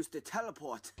though he used to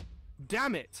teleport.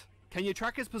 Damn it! Can you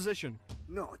track his position?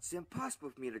 No, it's impossible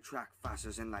for me to track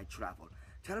faster than light travel.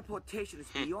 Teleportation is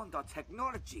beyond our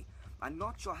technology. I'm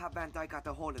not sure how Van Dyke got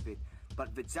a hold of it,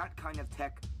 but with that kind of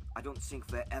tech, I don't think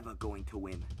we're ever going to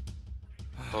win.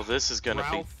 Well, this is going to be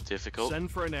Ralph, difficult.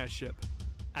 Send for an airship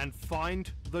and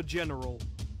find the general.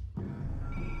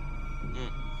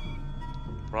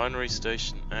 Primary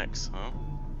Station X, huh?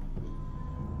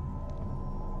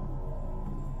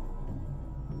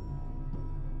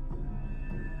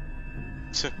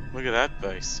 Look at that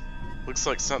base. Looks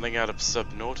like something out of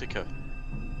Subnautica.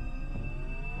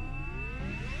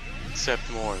 Except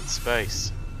more in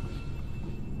space.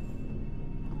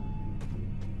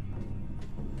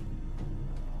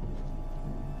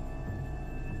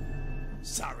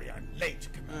 Sorry I'm late,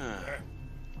 Commander.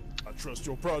 I trust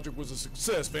your project was a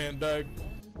success, Van Dyke.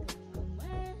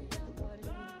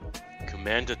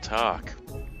 Commander Tark.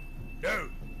 No,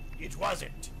 it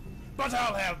wasn't. But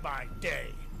I'll have my day.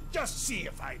 Just see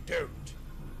if I don't.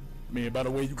 Man, by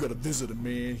the way, you gotta visit him,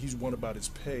 man. He's one about his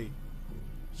pay.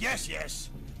 Yes,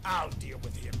 I'll deal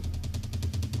with him.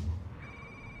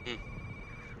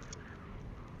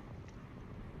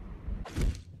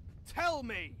 Tell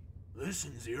me!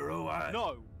 Listen, Zero,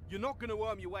 No, you're not gonna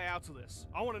worm your way out of this.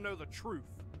 I want to know the truth.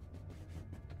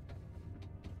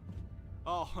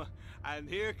 Oh, and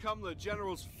here come the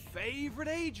General's favorite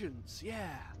agents,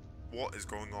 yeah. What is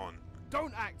going on?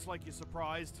 Don't act like you're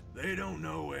surprised. They don't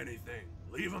know anything.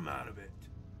 Leave them out of it.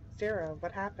 Zero,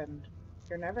 what happened?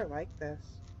 You're never like this.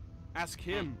 Ask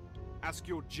him. Ask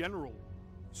your General.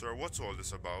 Sir, what's all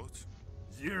this about?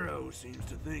 Zero seems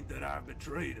to think that I've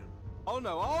betrayed him. Oh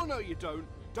no, you don't.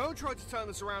 Don't try to turn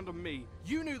this around on me.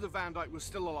 You knew the Van Dyke was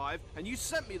still alive, and you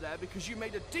sent me there because you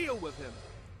made a deal with him.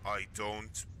 I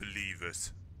don't believe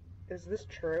it. Is this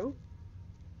true?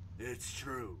 It's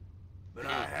true. But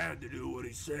I had to do what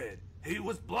he said. He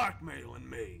was blackmailing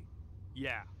me.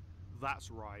 Yeah,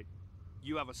 that's right.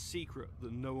 You have a secret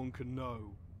that no one can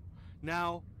know.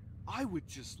 Now, I would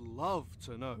just love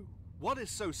to know, what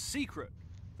is so secret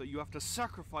that you have to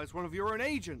sacrifice one of your own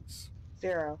agents?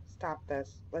 Zero, stop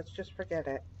this. Let's just forget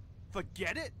it.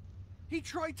 Forget it? He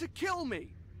tried to kill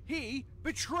me! He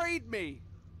betrayed me!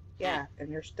 Yeah, and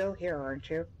you're still here, aren't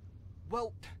you?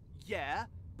 Well, yeah,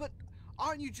 but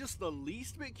aren't you just the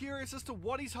least bit curious as to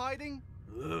what he's hiding?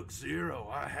 Look, Zero,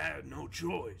 I had no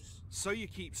choice. So you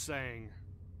keep saying.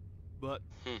 But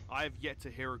I have yet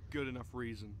to hear a good enough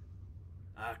reason.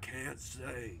 I can't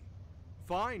say.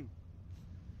 Fine.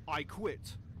 I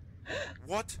quit.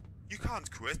 What? You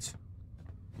can't quit.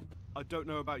 I don't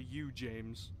know about you,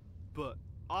 James, but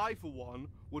I, for one,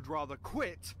 would rather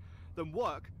quit than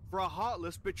work for a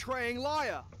heartless, betraying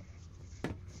liar.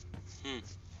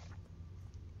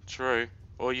 True.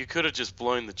 Or you could have just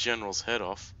blown the General's head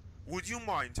off. Would you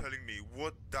mind telling me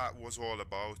what that was all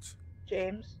about?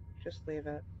 James, just leave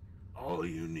it. All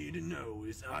you need to know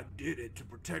is I did it to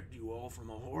protect you all from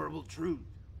a horrible truth.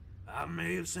 I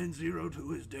may have sent Zero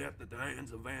to his death at the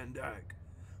hands of Van Dyke,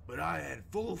 but I had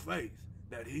full faith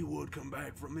that he would come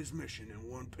back from his mission in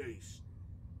one piece.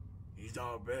 He's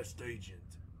our best agent.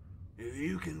 If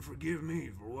you can forgive me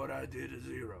for what I did to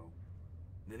Zero,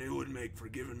 then it would make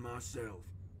forgiving myself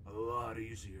a lot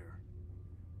easier.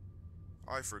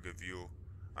 I forgive you,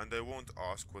 and I won't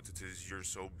ask what it is you're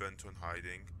so bent on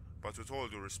hiding, but with all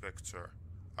due respect, sir,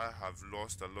 I have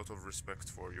lost a lot of respect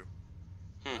for you.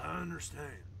 I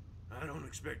understand. I don't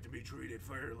expect to be treated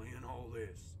fairly in all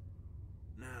this.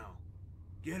 Now,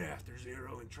 get after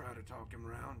Zero and try to talk him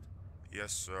round.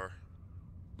 Yes, sir.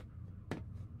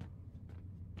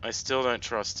 I still don't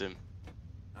trust him.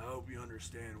 I hope you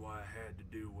understand why I had to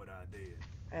do what I did.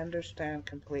 I understand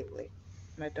completely,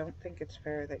 and I don't think it's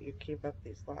fair that you keep up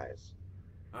these lies.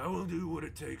 I will do what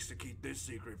it takes to keep this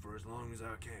secret for as long as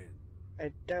I can.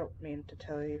 I don't mean to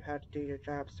tell you how to do your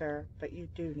job, sir, but you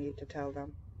do need to tell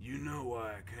them. You know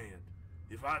why I can't.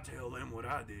 If I tell them what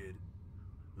I did,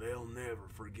 they'll never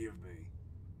forgive me.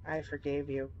 I forgave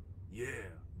you. Yeah,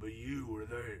 but you were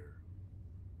there.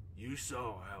 You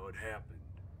saw how it happened.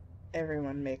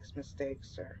 Everyone makes mistakes,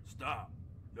 sir. Stop.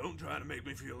 Don't try to make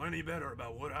me feel any better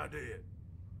about what I did.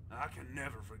 I can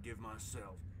never forgive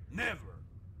myself. Never.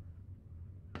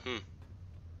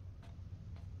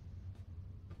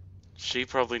 She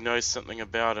probably knows something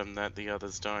about him that the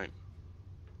others don't.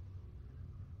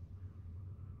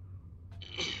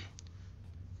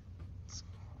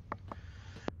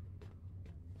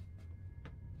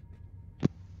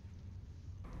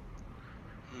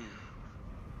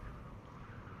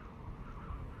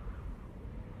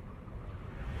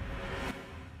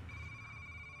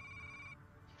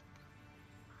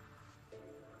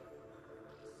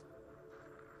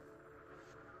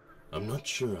 I'm not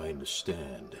sure I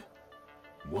understand.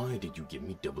 Why did you give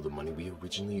me double the money we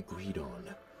originally agreed on?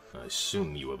 I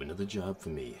assume you have another job for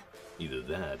me. Either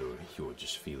that, or you're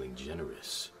just feeling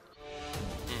generous.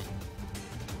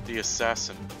 The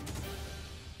assassin.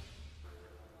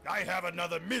 I have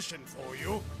another mission for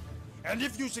you, and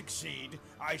if you succeed,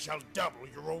 I shall double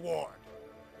your reward.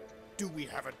 Do we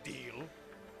have a deal?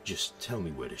 Just tell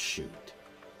me where to shoot.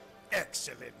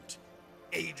 Excellent.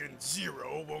 Agent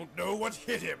Zero won't know what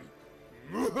hit him.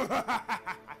 Really?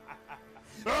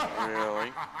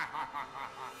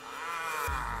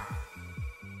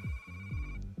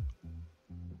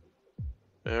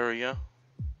 Area?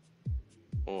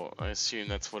 Or I assume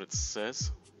that's what it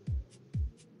says.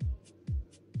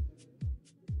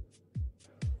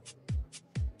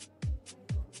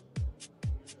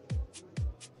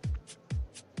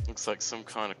 Looks like some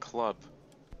kind of club.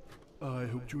 I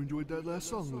hope you enjoyed that last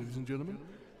song, ladies and gentlemen.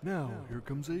 Now, here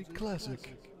comes a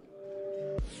classic.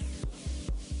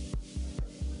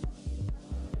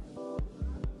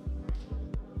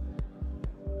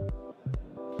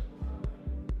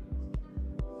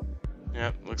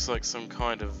 Yep, looks like some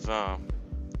kind of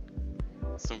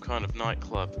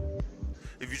nightclub.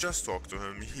 If you just talk to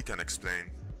him, he can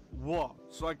explain. What?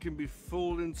 So I can be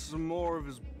fooled into some more of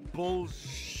his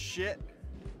bullshit?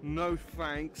 No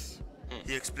thanks.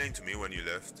 He explained to me when you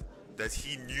left that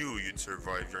he knew you'd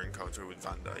survive your encounter with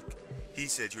Van Dyke. He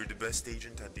said you're the best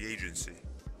agent at the agency.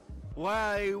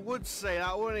 Well, he would say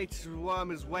that, wouldn't he, to worm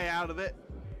his way out of it?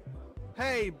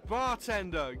 Hey,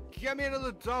 bartender, get me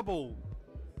another double.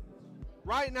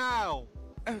 Right now.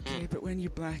 Okay, but when you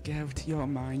black out, you're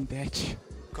mine, bitch.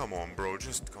 Come on, bro,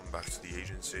 just come back to the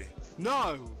agency.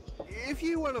 No! If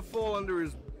you want to fall under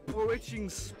his bewitching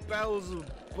spells of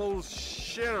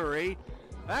bullshittery,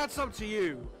 that's up to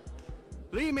you.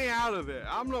 Leave me out of it.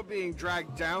 I'm not being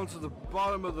dragged down to the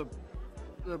bottom of the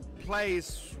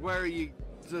place where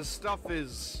the stuff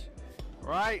is.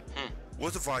 Right?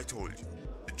 What if I told you?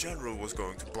 The General was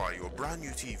going to buy you a brand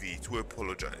new TV to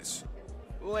apologize.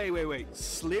 Wait.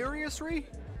 Seriously?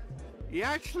 He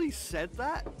actually said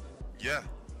that? Yeah.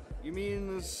 You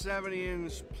mean the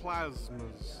 70-inch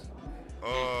plasmas?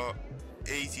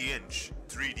 80-inch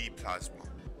 3D plasma.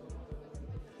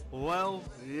 Well,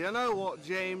 you know what,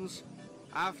 James?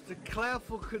 After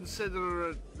careful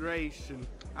consideration,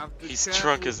 he's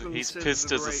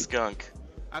pissed as a skunk.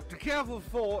 After careful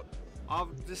thought,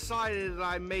 I've decided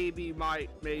I might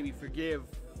forgive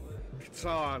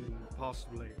Catan,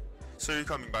 possibly. So you're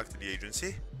coming back to the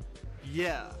agency?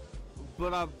 Yeah,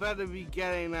 but I better be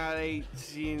getting that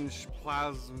 18-inch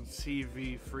plasma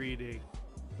TV 3D.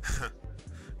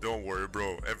 Don't worry,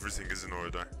 bro. Everything is in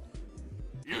order.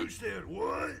 You said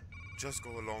what? Just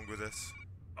go along with this.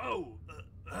 Oh,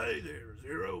 hey there,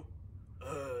 Zero.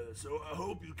 So I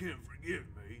hope you can forgive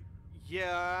me.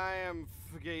 Yeah, I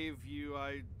forgave you.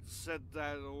 I said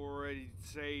that already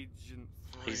to Agent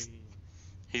 3.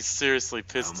 He's seriously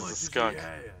pissed as a skunk.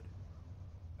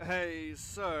 Hey,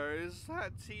 sir, is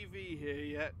that TV here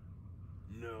yet?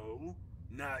 No,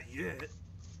 not yet.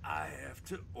 I have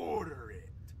to order it.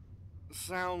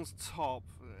 Sounds top.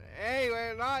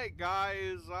 Anyway, night,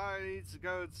 guys. I need to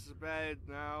go to bed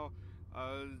now.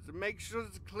 Make sure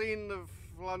to clean the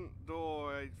front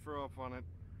door. I threw up on it.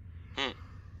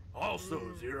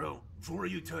 Also, Zero, before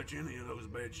you touch any of those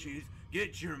bed sheets,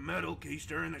 get your metal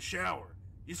keister in the shower.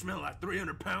 You smell like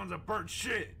 300 pounds of burnt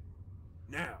shit.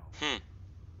 Now,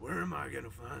 where am I gonna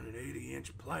find an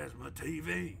 80-inch plasma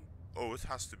TV? Oh, it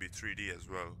has to be 3D as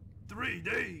well.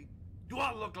 3D? Do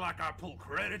I look like I pull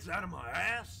credits out of my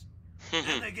ass?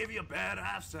 And they give you bad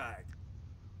eyesight.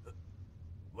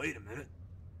 Wait a minute.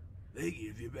 They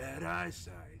give you bad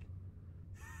eyesight.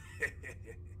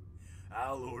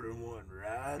 I'll order one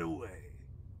right away.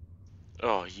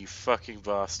 Oh, you fucking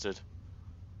bastard.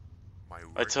 My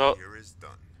work here is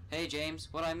done. Hey, James,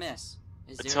 what'd I miss?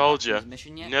 Is I Zero back told from you, his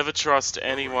mission yet? never trust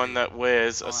anyone that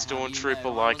wears a I have you stormtrooper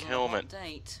know I like was on a hot helmet.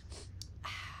 date.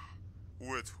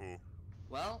 With who?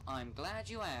 Well, I'm glad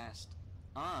you asked.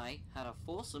 I had a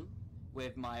foursome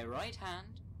with my right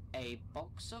hand, a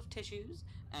box of tissues,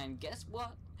 and guess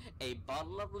what? A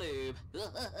bottle of lube.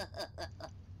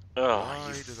 Oh,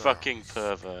 you fucking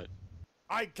pervert.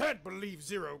 I can't believe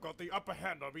Zero got the upper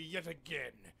hand on me yet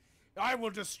again. I will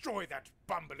destroy that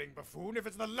bumbling buffoon if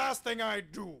it's the last thing I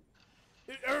do.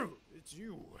 Oh, it's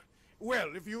you.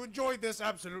 Well, if you enjoyed this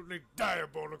absolutely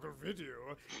diabolical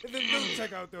video, then go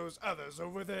check out those others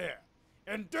over there.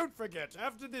 And don't forget,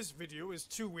 after this video is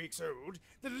 2 weeks old,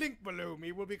 the link below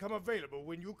me will become available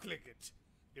when you click it.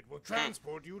 It will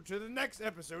transport you to the next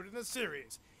episode in the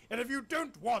series. And if you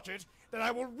don't watch it, then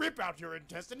I will rip out your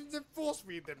intestines and force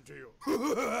feed them to you.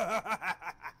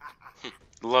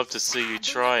 Love to see you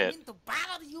try it.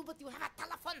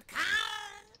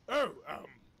 Oh,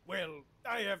 well,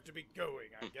 I have to be going,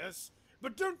 I guess.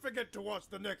 But don't forget to watch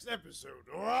the next episode,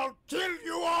 or I'll kill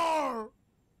you all!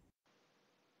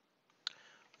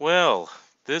 Well,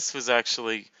 this was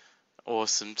actually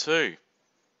awesome too.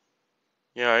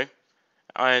 You know,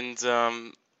 and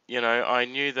you know, I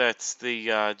knew that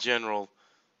the General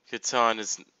Catan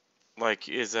is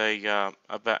is a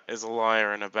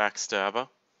liar and a backstabber.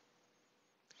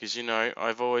 Because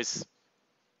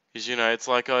it's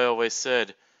like I always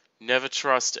said, never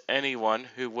trust anyone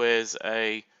who wears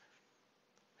a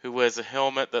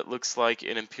helmet that looks like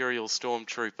an Imperial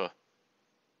Stormtrooper.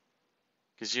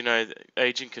 Because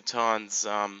Agent Catan's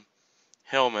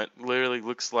helmet literally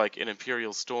looks like an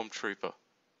Imperial Stormtrooper.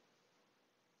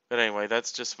 But anyway,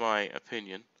 that's just my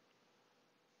opinion.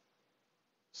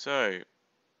 So,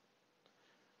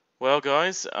 well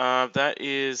guys, that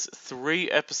is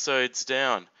 3 episodes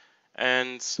down.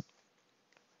 And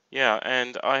yeah,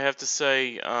 and I have to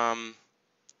say,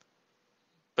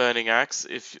 BronyBurningAxe,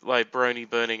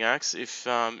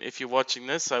 if you're watching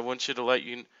this, I want to let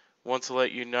you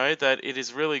know that it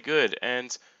is really good,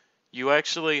 and you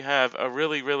actually have a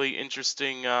really, really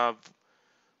interesting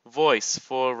voice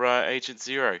for Agent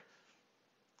Zero,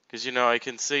 because I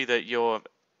can see that you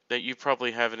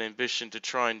probably have an ambition to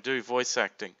try and do voice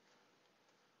acting.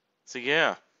 So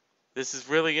yeah, this is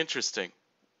really interesting.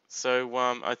 So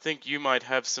I think you might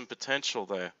have some potential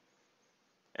there.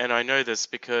 And I know this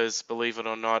because, believe it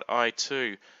or not, I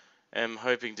too am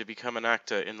hoping to become an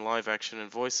actor in live action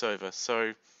and voiceover.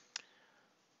 So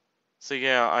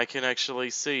yeah, I can actually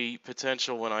see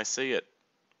potential when I see it.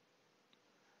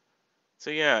 So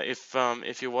yeah,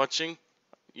 if you're watching,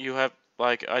 you have,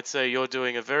 I'd say you're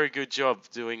doing a very good job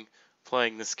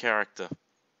playing this character.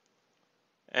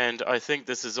 And I think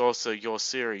this is also your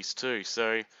series too,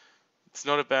 so it's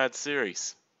not a bad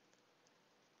series.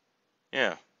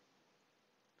 Yeah.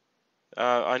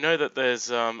 I know that there's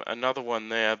another one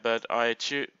there, but I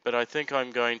think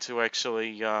I'm going to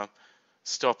actually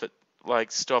stop it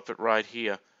right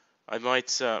here. I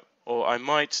might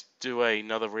do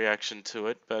another reaction to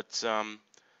it, but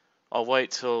I'll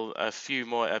wait till a few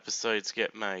more episodes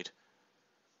get made.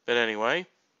 But anyway,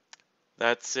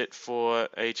 that's it for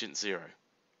Agent Zero.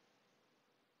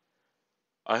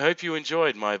 I hope you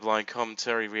enjoyed my blind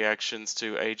commentary reactions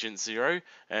to Agent Zero,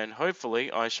 and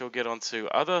hopefully I shall get onto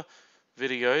other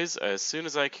videos as soon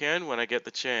as I can when I get the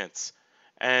chance.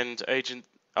 And and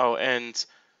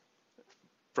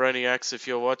BronyBurningAxe, if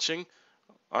you're watching,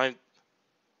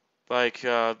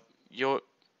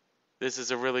 this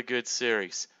is a really good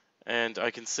series, and I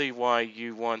can see why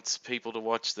you want people to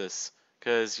watch this,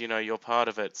 because you're part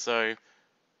of it. So,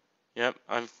 yep,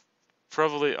 I'm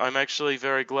actually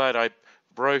very glad I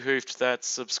bro-hoofed that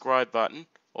subscribe button,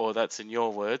 or that's in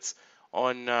your words,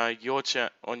 on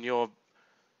your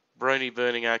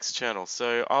BronyBurningAxe channel.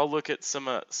 So I'll look at some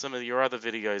of your other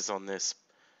videos on this,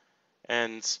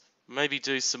 and maybe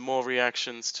do some more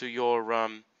reactions to your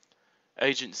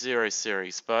Agent Zero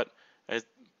series. But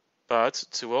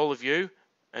to all of you,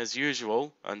 as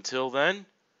usual, until then,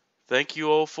 thank you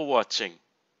all for watching.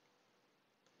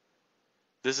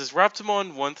 This is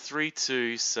Raptormon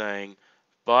 132 saying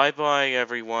bye bye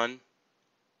everyone.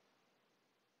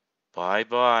 Bye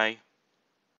bye.